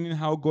explaining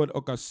how God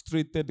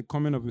orchestrated the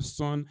coming of his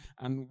son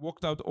and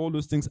worked out all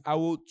those things. I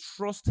will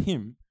trust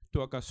him to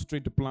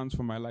orchestrate the plans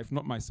for my life,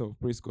 not myself.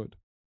 Praise God.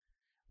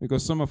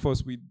 Because some of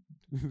us, we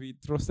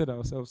trusted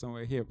ourselves and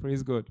we're here.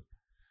 Praise God.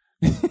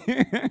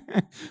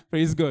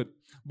 Praise God.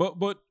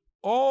 But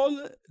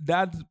all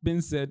that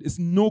being said, it's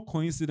no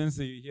coincidence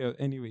that you're here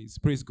anyways.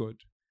 Praise God.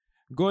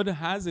 God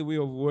has a way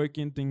of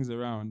working things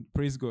around.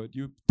 Praise God.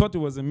 You thought it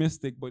was a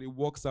mistake, but it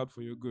works out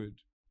for your good.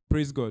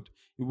 Praise God.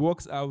 It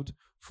works out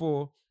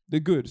for the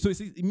good. So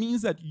it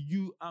means that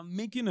you are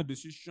making a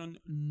decision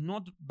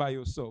not by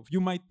yourself.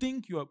 You might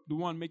think you are the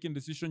one making the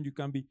decision. You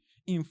can be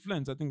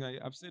influenced. I think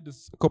I've said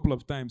this a couple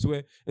of times,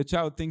 where a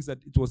child thinks that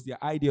it was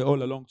their idea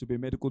all along to be a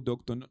medical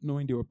doctor, not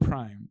knowing they were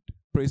primed.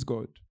 Praise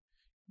God.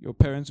 Your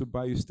parents will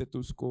buy you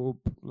stethoscope,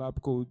 lab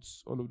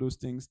coats, all of those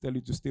things, tell you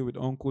to stay with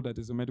uncle that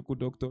is a medical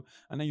doctor,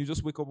 and then you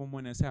just wake up one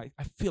morning and say,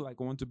 I feel like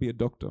I want to be a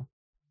doctor.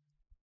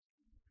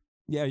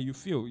 Yeah, you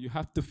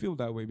have to feel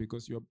that way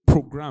because you're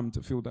programmed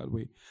to feel that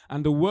way.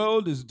 And the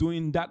world is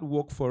doing that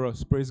work for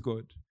us, praise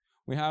God.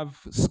 We have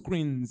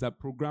screens that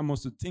program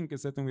us to think a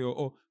certain way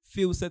or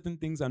feel certain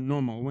things are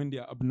normal when they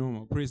are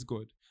abnormal, praise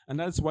God. And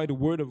that's why the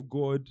word of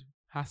God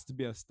has to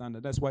be a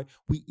standard. That's why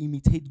we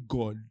imitate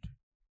God,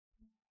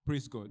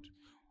 praise God.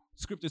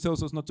 Scripture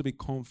tells us not to be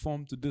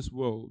conformed to this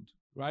world,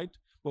 right?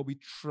 But we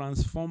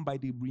transform by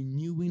the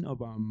renewing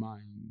of our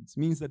minds.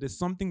 Means that there's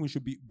something we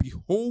should be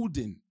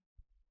beholding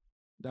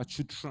that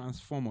should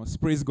transform us.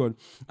 Praise God.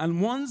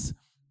 And once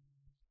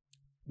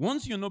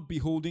you're not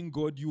beholding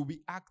God, you'll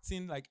be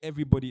acting like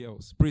everybody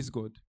else. Praise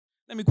God.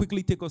 Let me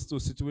quickly take us to a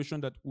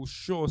situation that will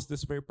show us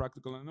this very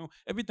practical. I know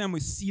every time we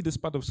see this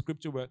part of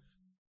scripture, we're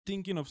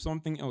thinking of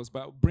something else, but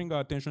I'll bring our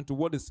attention to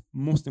what is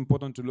most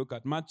important to look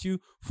at. Matthew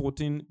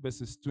 14,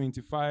 verses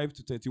 25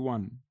 to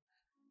 31.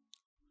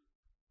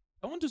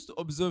 I want us to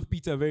observe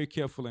Peter very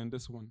carefully in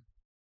this one.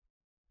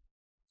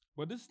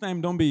 But this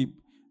time, don't be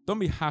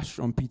harsh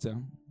on Peter.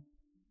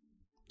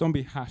 Don't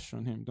be harsh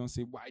on him. Don't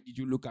say, why did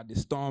you look at the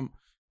storm?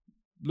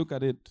 Look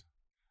at it.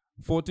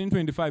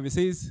 14:25, it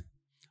says,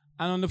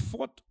 and on the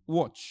fourth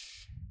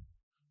watch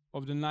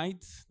of the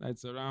night,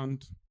 that's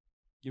around,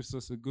 gives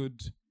us a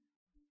good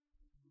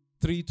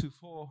 3 to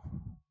 4.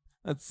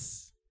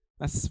 That's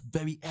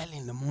very early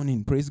in the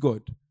morning. Praise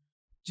God.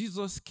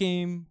 Jesus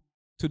came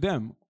to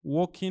them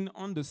walking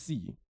on the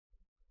sea.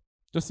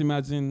 Just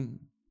imagine,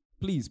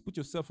 please put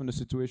yourself in the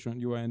situation.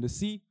 You are in the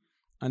sea,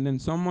 and then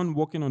someone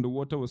walking on the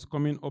water was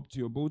coming up to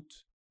your boat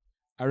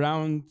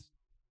around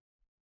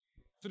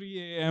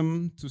 3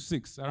 a.m. to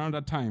 6, around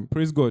that time.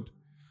 Praise God.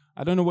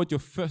 I don't know what your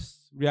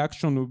first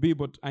reaction will be,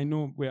 but I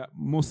know we're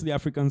mostly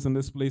Africans in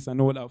this place. I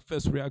know what our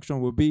first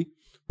reaction will be.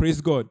 Praise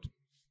God.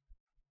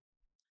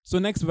 So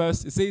next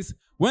verse, it says,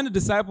 when the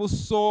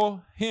disciples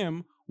saw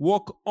him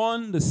walk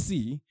on the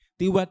sea,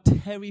 they were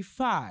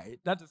terrified.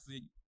 That's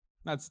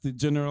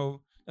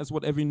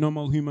what every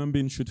normal human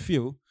being should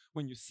feel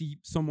when you see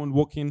someone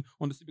walking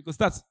on the sea, because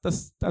that's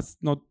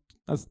not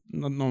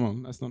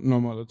normal. That's not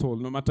normal at all.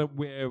 No matter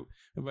whether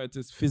it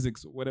is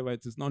physics or whatever,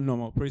 it is not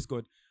normal. Praise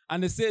God.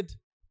 And they said,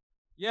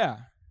 yeah,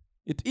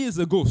 it is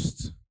a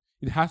ghost.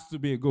 It has to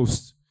be a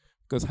ghost,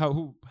 because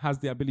who has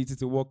the ability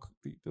to walk,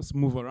 just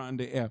move around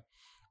the air?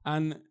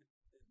 And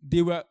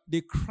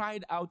they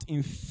cried out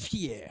in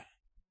fear.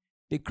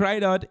 They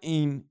cried out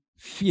in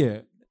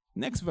fear.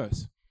 Next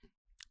verse.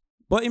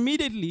 But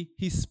immediately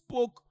he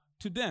spoke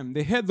to them.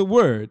 They heard the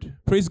word.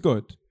 Praise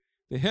God.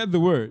 They heard the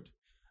word.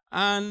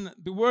 And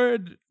the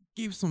word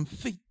gave some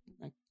faith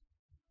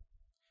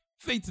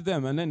to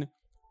them. And then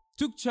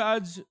took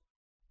charge.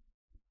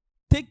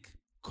 Take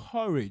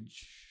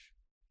courage.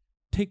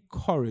 Take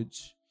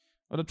courage.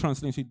 Other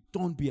translation say,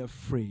 don't be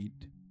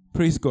afraid.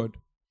 Praise God.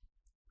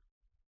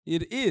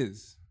 It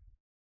is.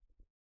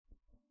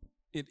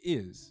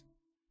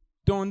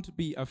 Don't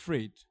be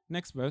afraid.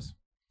 Next verse.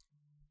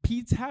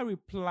 Peter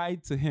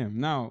replied to him.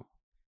 Now,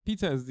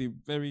 Peter is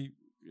very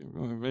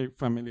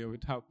familiar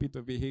with how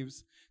Peter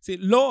behaves. Say,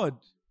 Lord,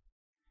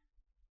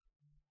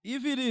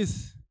 if it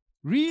is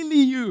really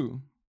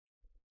you,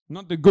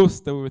 not the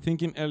ghost that we were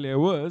thinking earlier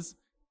was,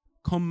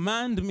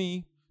 command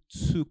me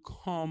to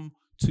come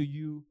to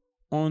you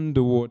on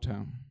the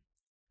water.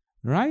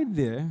 Right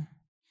there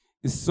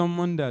is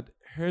someone that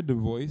heard the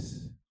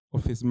voice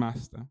of his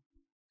master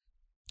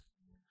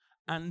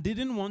and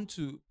didn't want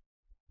to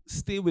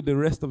stay with the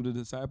rest of the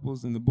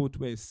disciples in the boat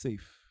where it's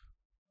safe.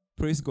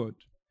 Praise God.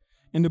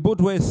 In the boat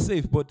where it's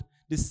safe, but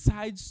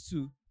decides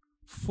to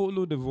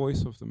follow the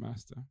voice of the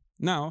master.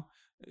 Now,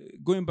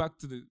 going back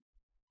to the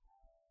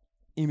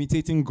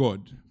imitating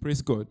God.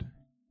 Praise God.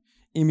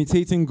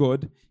 Imitating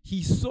God.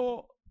 He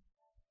saw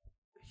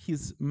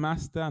his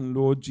master and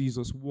Lord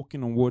Jesus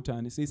walking on water,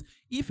 and he says,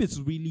 if it's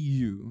really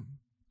you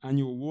and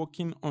you're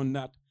walking on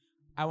that,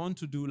 I want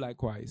to do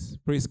likewise.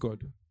 Praise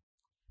God.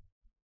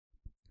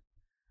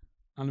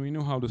 And we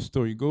know how the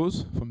story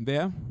goes from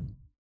there.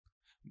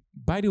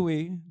 By the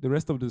way, the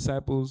rest of the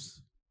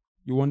disciples,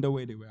 you wonder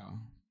where they were.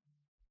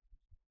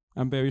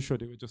 I'm very sure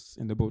they were just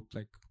in the boat.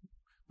 Like,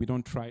 we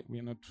don't try.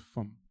 We're not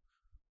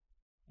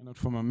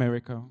from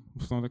America.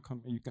 It's not a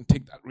country. You can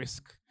take that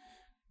risk.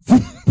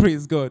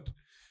 Praise God.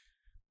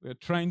 We're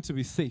trying to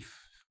be safe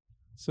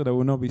so that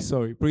we'll not be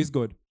sorry. Praise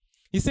God.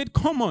 He said,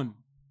 come on.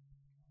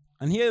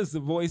 And here's the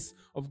voice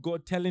of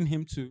God telling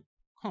him to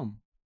come.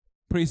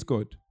 Praise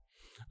God.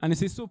 And he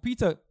says, so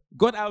Peter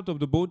got out of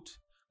the boat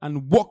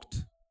and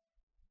walked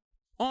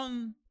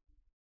on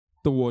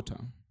the water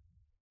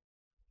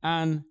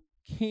and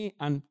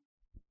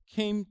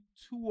came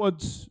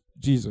towards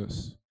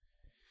Jesus.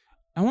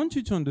 I want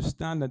you to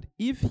understand that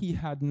if he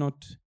had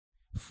not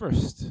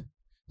first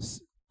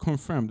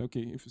confirmed,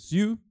 okay, if it's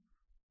you,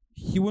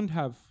 he wouldn't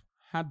have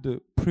had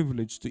the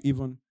privilege to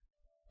even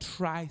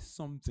try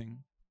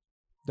something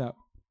that,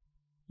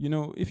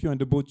 if you're on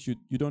the boat,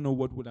 you don't know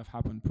what would have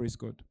happened. Praise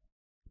God.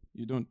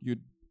 You don't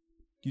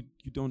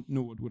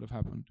know what would have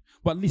happened.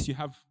 But at least you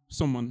have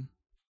someone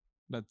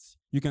that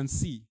you can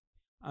see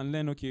and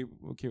then, okay,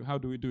 how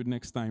do we do it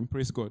next time?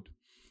 Praise God.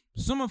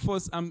 Some of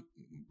us,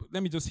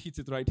 let me just hit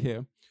it right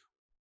here.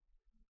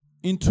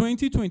 In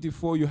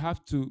 2024, you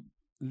have to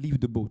leave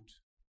the boat.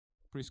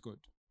 Praise God.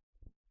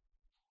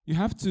 You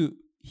have to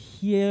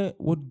hear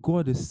what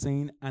God is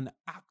saying and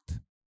act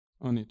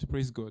on it.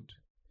 Praise God.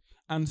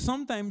 And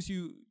sometimes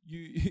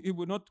it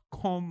will not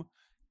come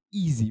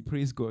easy.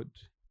 Praise God.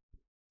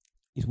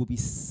 It will be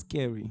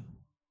scary.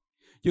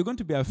 You're going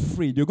to be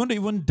afraid. You're going to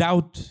even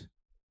doubt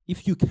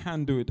if you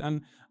can do it.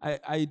 And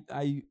I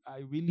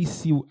really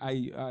see,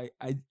 I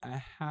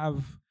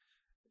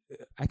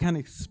can't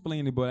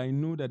explain it, but I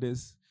know that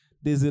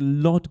there's a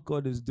lot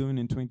God is doing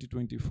in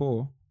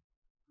 2024.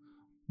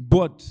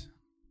 But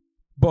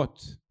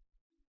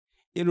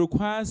it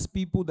requires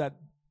people that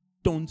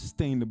don't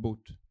stay in the boat,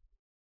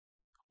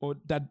 or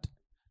that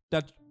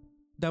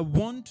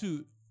want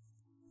to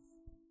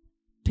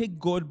take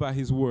God by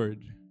his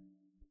word,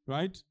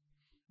 right?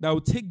 That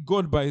will take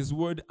God by his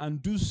word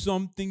and do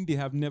something they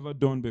have never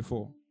done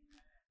before.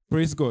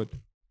 Praise God.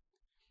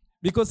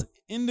 Because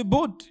in the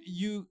boat,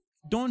 you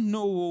don't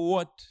know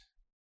what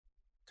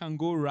can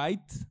go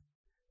right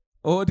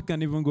or what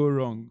can even go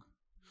wrong.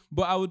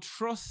 But I would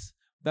trust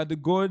that the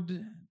God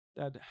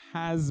that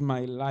has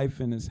my life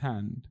in his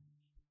hand,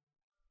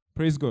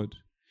 praise God,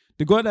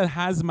 the God that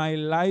has my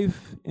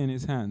life in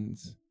his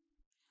hands,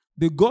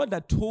 the God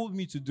that told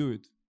me to do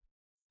it.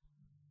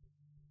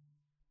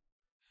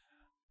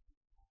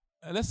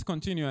 Let's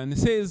continue. And it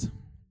says,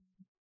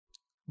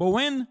 but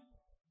when,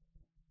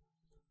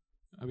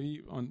 are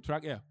we on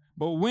track? Yeah.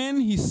 But when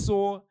he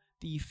saw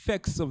the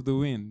effects of the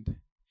wind,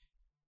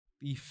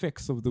 the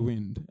effects of the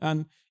wind.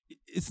 And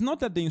it's not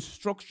that the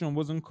instruction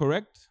wasn't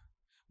correct,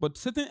 but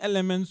certain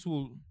elements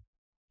will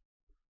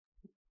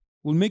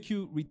make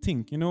you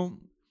rethink.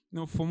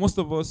 For most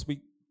of us,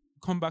 we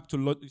come back to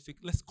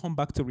let's come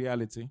back to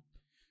reality.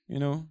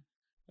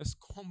 Let's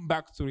come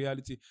back to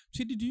reality.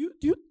 Chidi, do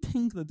you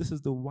think that this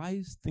is the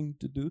wise thing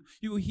to do?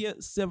 You will hear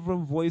several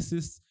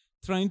voices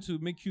trying to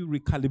make you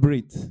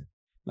recalibrate,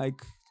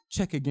 like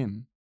check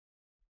again.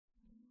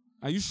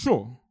 Are you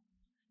sure?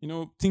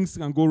 Things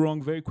can go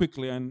wrong very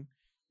quickly, and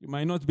you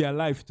might not be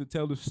alive to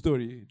tell the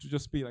story. To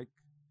just be like,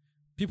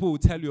 people will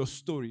tell your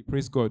story.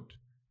 Praise God.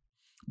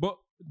 But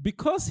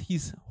because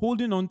he's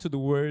holding on to the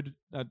word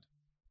that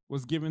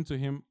was given to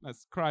him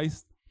as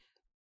Christ,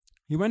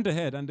 he went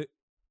ahead, and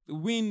the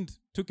wind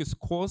took its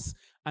course,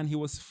 and he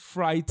was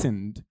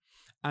frightened,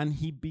 and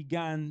he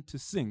began to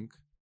sink,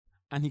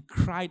 and he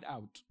cried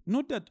out.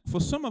 Note that for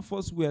some of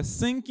us, we are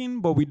sinking,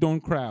 but we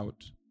don't cry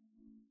out.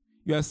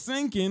 You are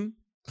sinking,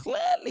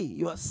 clearly,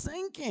 you are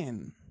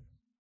sinking.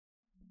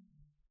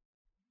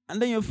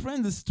 And then your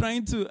friend is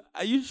trying to,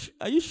 are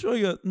you sure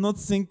you're not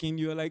sinking?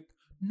 You're like,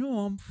 no,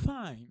 I'm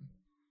fine.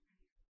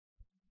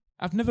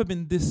 I've never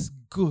been this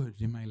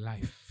good in my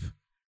life.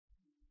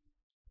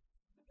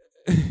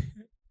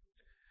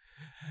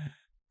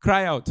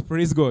 Cry out,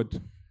 praise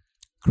God.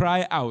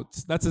 Cry out.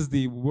 That is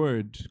the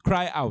word.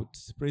 Cry out,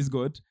 praise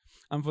God.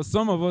 And for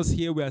some of us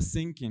here, we are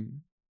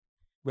sinking.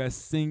 We are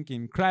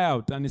sinking. Cry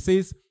out. And it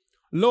says,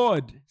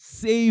 Lord,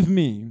 save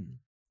me.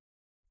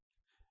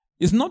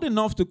 It's not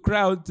enough to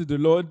cry out to the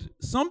Lord.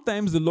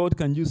 Sometimes the Lord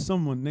can use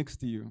someone next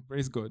to you.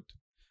 Praise God.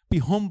 Be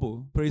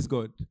humble. Praise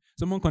God.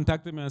 Someone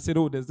contacted me and said,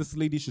 there's this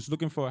lady, she's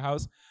looking for a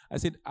house. I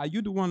said, are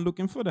you the one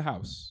looking for the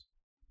house?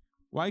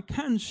 Why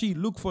can't she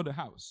look for the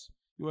house?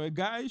 You're a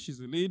guy, she's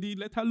a lady,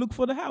 let her look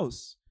for the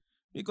house.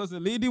 Because the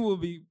lady will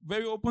be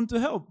very open to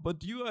help.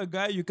 But you are a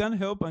guy, you can't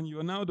help, and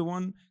you're now the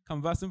one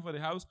canvassing for the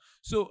house.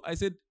 So I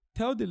said,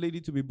 tell the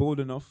lady to be bold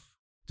enough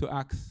to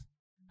ask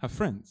her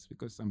friends,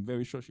 because I'm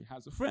very sure she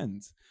has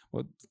friends.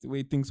 But the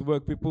way things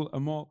work, people are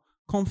more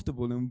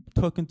comfortable in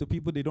talking to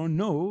people they don't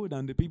know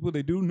than the people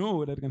they do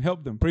know that can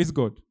help them. Praise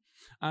God.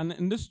 And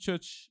in this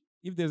church,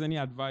 if there's any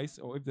advice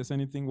or if there's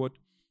anything,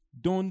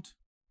 don't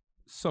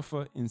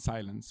suffer in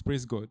silence.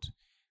 Praise God.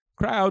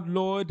 Cry out,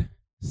 Lord,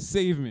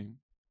 save me.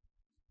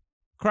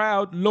 Cry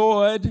out,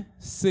 Lord,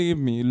 save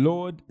me.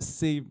 Lord,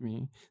 save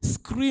me.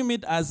 Scream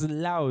it as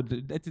loud.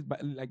 That is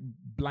like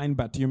blind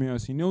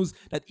Bartimaeus. He knows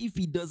that if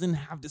he doesn't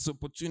have this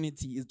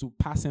opportunity, it's to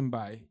pass him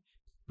by.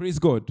 Praise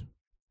God.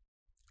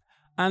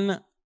 And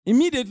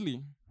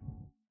immediately,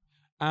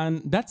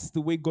 and that's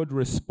the way God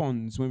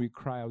responds when we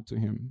cry out to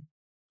him.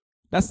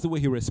 That's the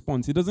way he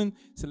responds. He doesn't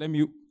say, let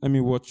me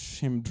watch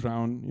him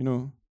drown,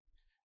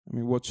 Let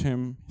me watch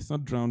him. He's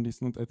not drowned.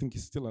 I think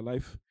he's still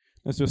alive.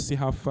 Let's just see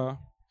how far.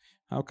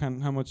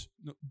 How much?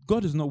 No,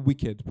 God is not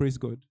wicked, praise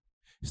God.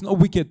 It's not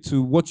wicked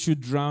to watch you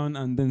drown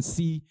and then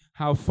see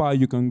how far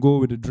you can go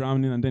with the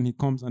drowning, and then he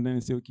comes and then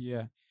he says, okay,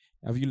 yeah,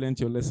 have you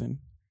learned your lesson?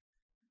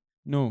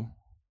 No.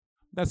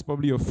 That's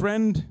probably your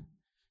friend,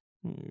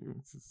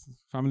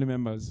 family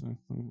members.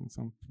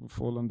 Some people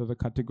fall under the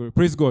category.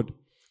 Praise God.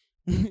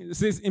 It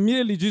says,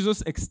 immediately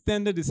Jesus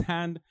extended his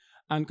hand,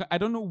 and I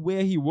don't know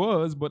where he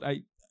was, but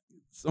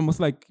it's almost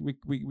like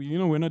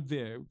we're not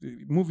there.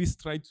 The movies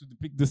try to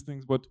depict these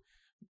things, but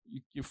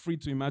you're free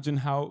to imagine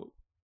how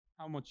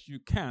much you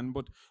can,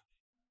 but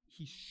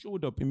he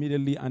showed up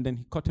immediately, and then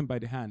he caught him by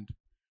the hand,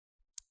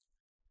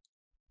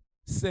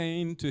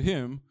 saying to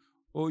him,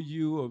 "O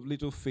you of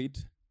little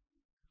faith,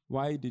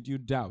 why did you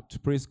doubt?"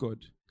 Praise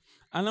God.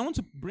 And I want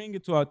to bring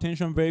it to our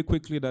attention very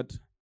quickly that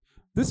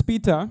this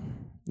Peter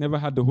never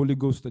had the Holy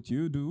Ghost that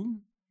you do.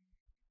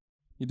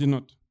 He did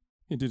not.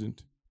 He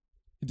didn't.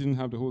 He didn't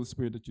have the Holy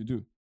Spirit that you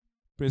do.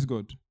 Praise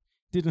God.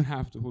 Didn't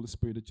have the Holy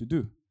Spirit that you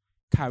do.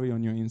 Carry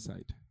on your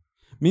inside.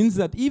 Means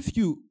that if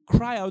you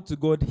cry out to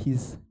God, he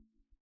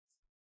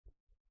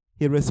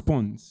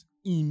responds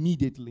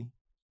immediately.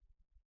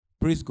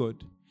 Praise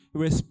God. He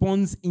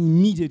responds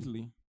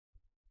immediately.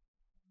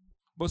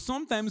 But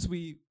sometimes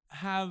it's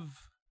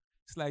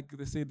like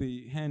they say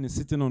the hen is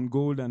sitting on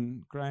gold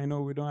and crying,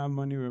 oh, we don't have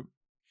money. You're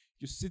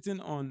sitting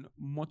on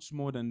much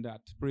more than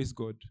that. Praise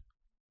God.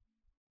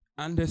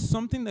 And there's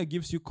something that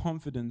gives you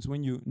confidence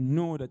when you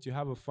know that you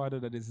have a father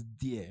that is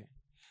dear.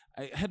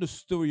 I heard a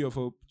story of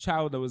a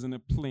child that was in a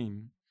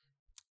plane.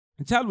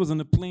 The child was on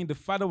a plane. The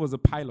father was a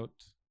pilot.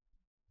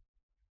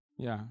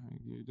 Yeah,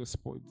 that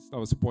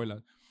was a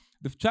spoiler.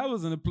 The child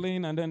was in a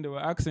plane, and then they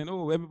were asking,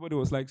 everybody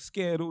was like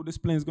scared. Oh, this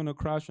plane's going to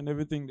crash and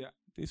everything.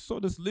 They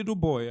saw this little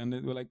boy, and they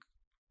were like,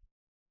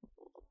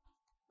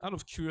 out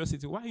of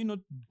curiosity, why are you not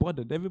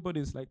bothered?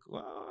 Everybody's like,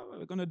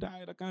 we're going to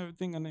die, that kind of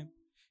thing. And then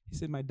he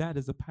said, my dad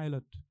is a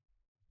pilot.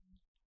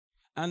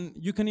 And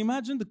you can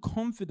imagine the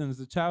confidence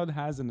the child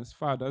has in his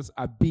father's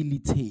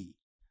ability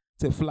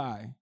to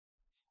fly.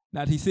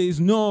 That he says,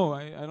 no,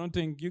 I don't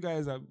think you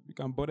guys you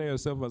can bother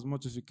yourself as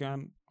much as you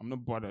can. I'm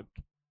not bothered.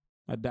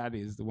 My dad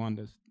is the one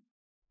that's...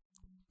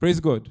 Praise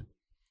God.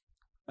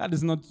 That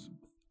is not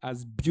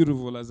as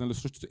beautiful as an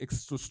illustration to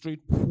illustrate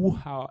who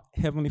our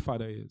Heavenly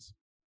Father is.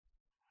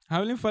 Our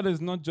Heavenly Father is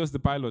not just the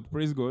pilot,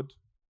 praise God.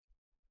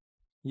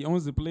 He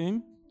owns the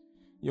plane.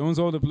 He owns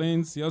all the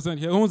planes. He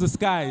owns the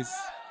skies.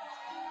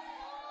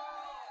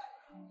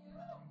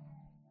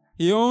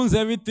 He owns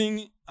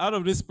everything out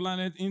of this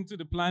planet, into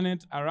the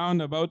planet,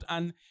 around about.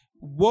 And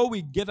what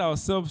we get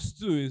ourselves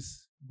to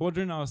is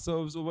bothering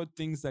ourselves over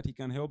things that he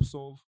can help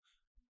solve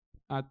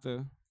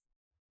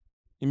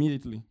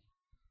immediately.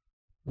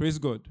 Praise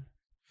God.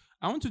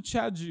 I want to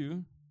charge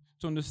you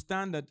to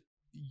understand that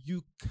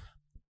you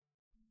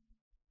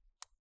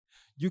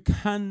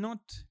cannot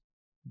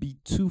be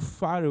too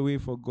far away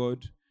for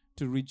God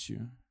to reach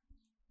you.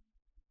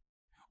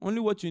 Only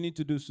what you need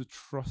to do is to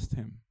trust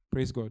him.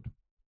 Praise God.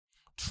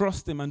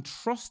 Trust him, and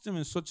trust him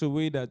in such a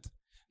way that,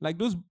 like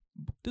those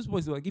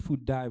boys, like, if we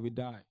die, we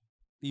die.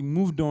 He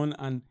moved on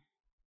and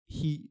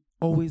he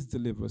always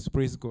delivers.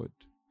 Praise God.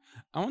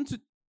 I want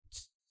to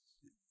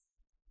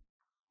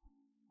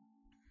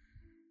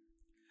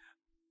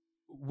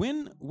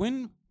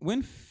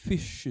when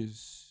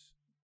fishes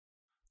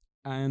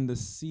are in the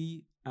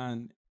sea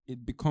and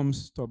it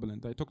becomes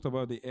turbulent. I talked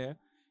about the air.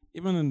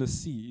 Even in the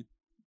sea,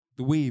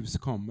 the waves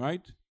come,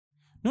 right?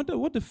 Not that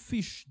what the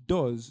fish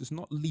does is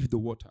not leave the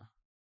water.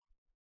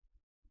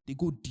 They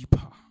go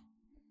deeper.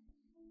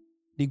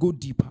 They go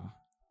deeper.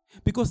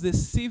 Because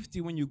there's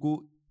safety when you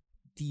go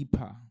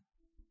deeper.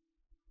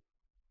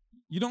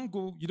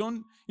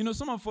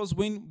 Some of us,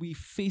 when we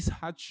face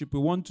hardship, we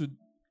want to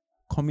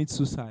commit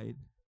suicide.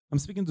 I'm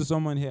speaking to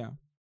someone here.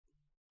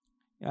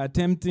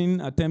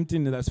 Attempting,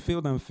 it has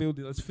failed and failed.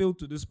 It has failed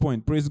to this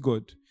point. Praise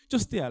God.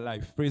 Just stay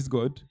alive. Praise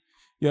God.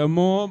 You're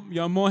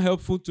more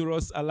helpful to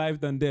us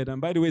alive than dead.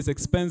 And by the way, it's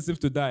expensive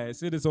to die. I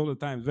say this all the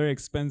time. It's very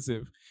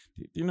expensive.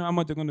 Do you know how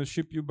much they're going to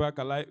ship you back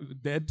alive,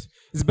 dead?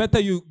 It's better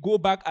you go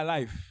back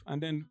alive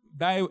and then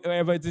die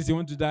wherever it is you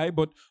want to die.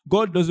 But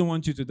God doesn't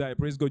want you to die.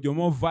 Praise God. You're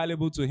more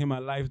valuable to him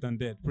alive than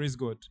dead. Praise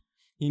God.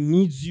 He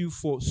needs you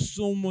for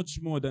so much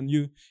more than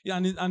you.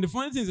 And the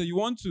funny thing is that you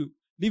want to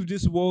leave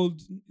this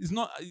world. It's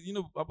not,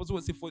 Apostle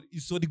would say,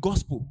 it's for the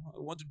gospel. I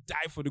want to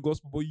die for the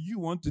gospel, but you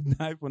want to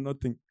die for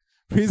nothing.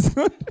 Praise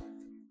God.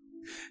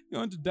 You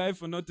want to die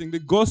for nothing. The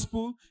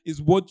gospel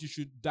is what you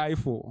should die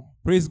for.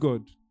 Praise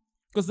God.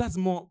 Because that's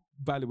more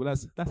valuable.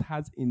 That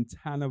has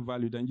internal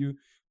value than you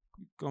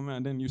come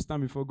and then you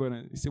stand before God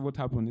and you say, what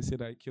happened? He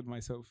said, I killed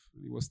myself.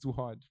 It was too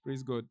hard.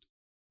 Praise God.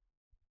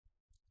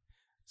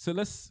 So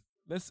let's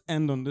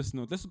end on this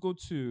note. Let's go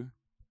to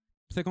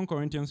 2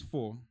 Corinthians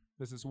 4,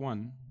 verses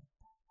 1.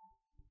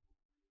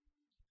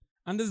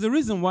 And there's a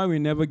reason why we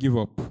never give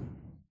up.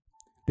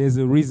 There's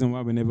a reason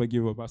why we never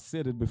give up. I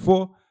said it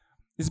before.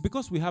 It's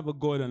because we have a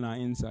God on our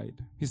inside.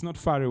 He's not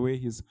far away.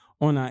 He's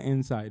on our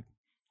inside.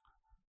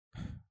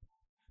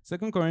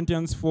 2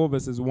 Corinthians 4,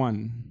 verses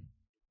 1.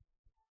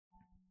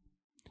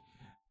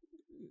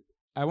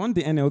 I want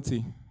the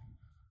NLT.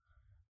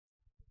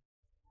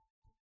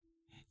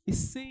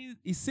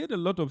 He said a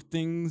lot of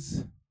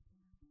things,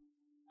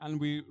 and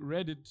we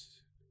read it.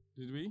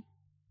 Did we?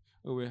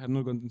 Oh, we had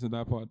not gone into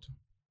that part.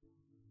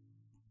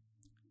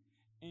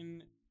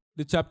 In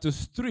the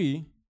chapters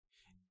 3,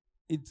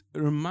 it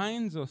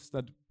reminds us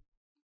that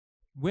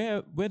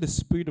where the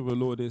Spirit of the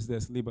Lord is,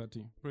 there's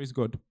liberty. Praise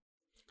God.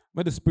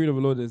 Where the Spirit of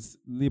the Lord is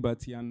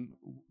liberty, and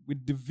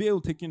with the veil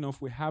taken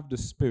off, we have the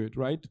Spirit,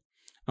 right?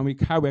 And we're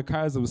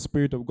carriers of the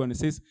Spirit of God. And it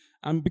says,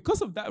 and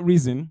because of that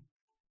reason,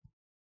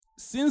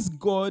 since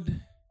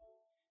God,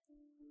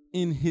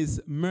 in his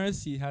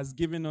mercy, has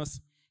given us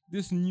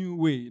this new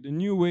way, the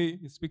new way,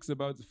 he speaks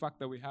about the fact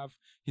that we have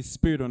his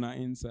Spirit on our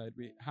inside.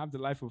 We have the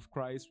life of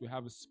Christ. We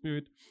have a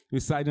Spirit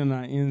residing on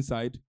our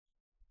inside.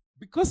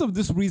 Because of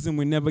this reason,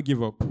 we never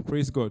give up.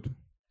 Praise God.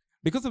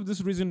 Because of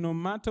this reason, no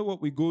matter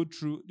what we go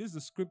through, this is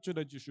a scripture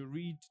that you should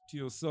read to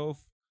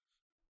yourself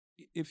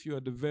if you're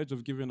at the verge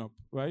of giving up,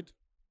 right?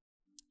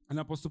 And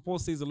Apostle Paul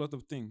says a lot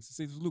of things. He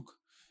says, look,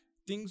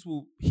 things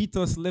will hit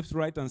us left,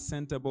 right, and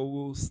center, but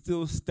we'll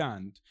still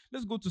stand.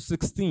 Let's go to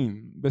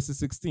 16, verses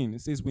 16.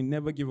 It says we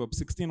never give up.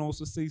 16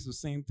 also says the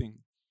same thing.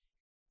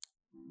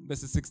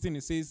 Verses 16,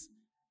 it says,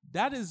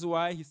 that is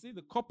why, he said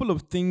a couple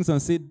of things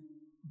and said,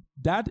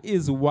 that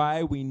is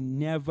why we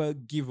never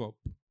give up.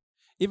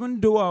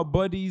 Even though our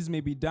bodies may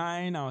be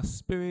dying, our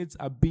spirits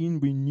are being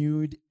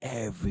renewed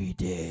every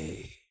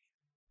day.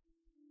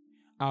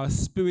 Our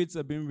spirits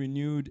are being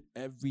renewed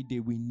every day.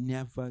 We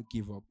never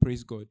give up.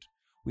 Praise God.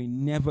 We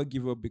never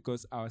give up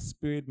because our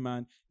spirit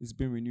man is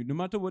being renewed. No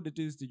matter what it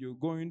is that you're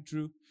going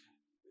through,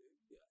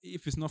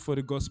 if it's not for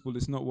the gospel,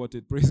 it's not worth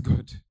it. Praise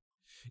God.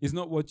 It's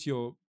not what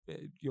you're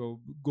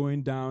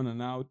going down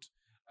and out.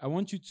 I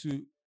want you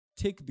to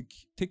take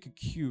a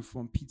cue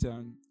from Peter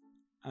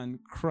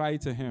and cry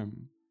to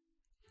him.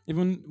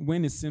 Even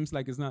when it seems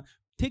like it's not.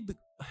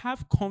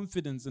 Have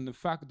confidence in the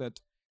fact that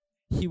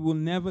he will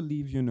never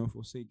leave you nor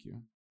forsake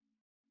you.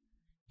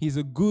 He's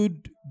a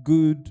good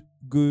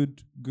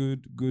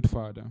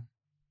father.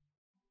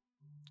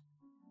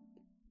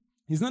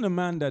 He's not a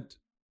man that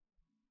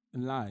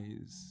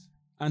lies.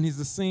 And he's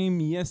the same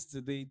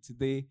yesterday,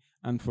 today,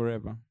 and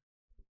forever.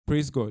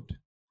 Praise God.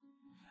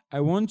 I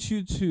want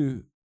you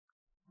to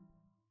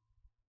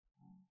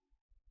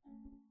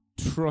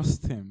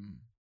trust him.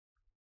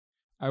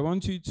 I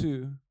want you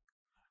to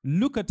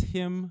look at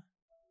him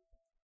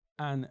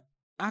and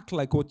act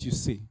like what you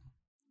see.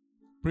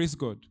 Praise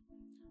God.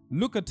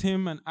 Look at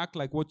him and act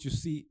like what you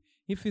see.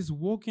 If he's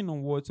walking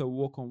on water,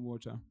 walk on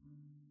water.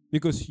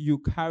 Because you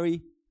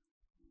carry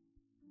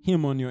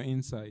him on your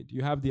inside.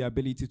 You have the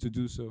ability to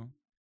do so.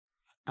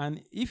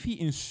 And if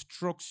he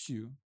instructs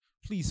you,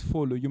 please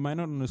follow. You might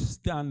not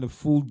understand the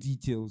full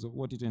details of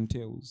what it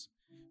entails.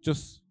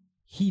 Just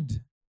heed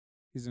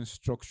his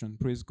instruction.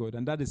 Praise God.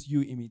 And that is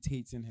you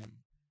imitating him.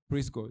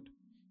 Praise God.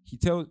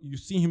 You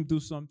see him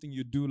do something,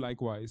 you do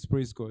likewise.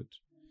 Praise God.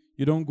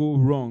 You don't go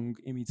wrong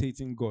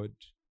imitating God.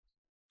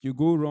 You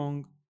go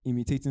wrong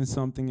imitating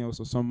something else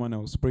or someone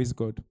else. Praise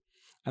God.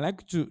 I'd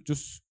like to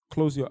just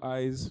close your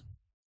eyes.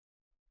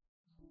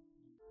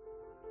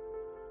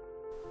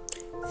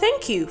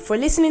 Thank you for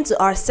listening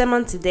to our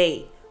sermon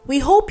today. We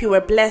hope you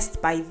were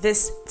blessed by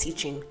this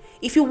teaching.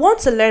 If you want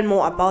to learn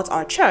more about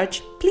our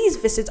church, please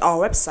visit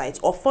our website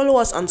or follow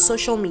us on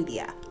social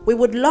media. We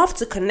would love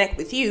to connect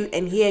with you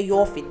and hear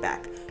your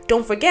feedback.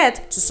 Don't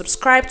forget to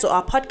subscribe to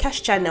our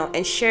podcast channel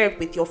and share it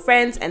with your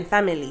friends and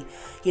family.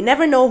 You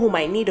never know who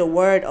might need a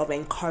word of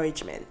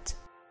encouragement.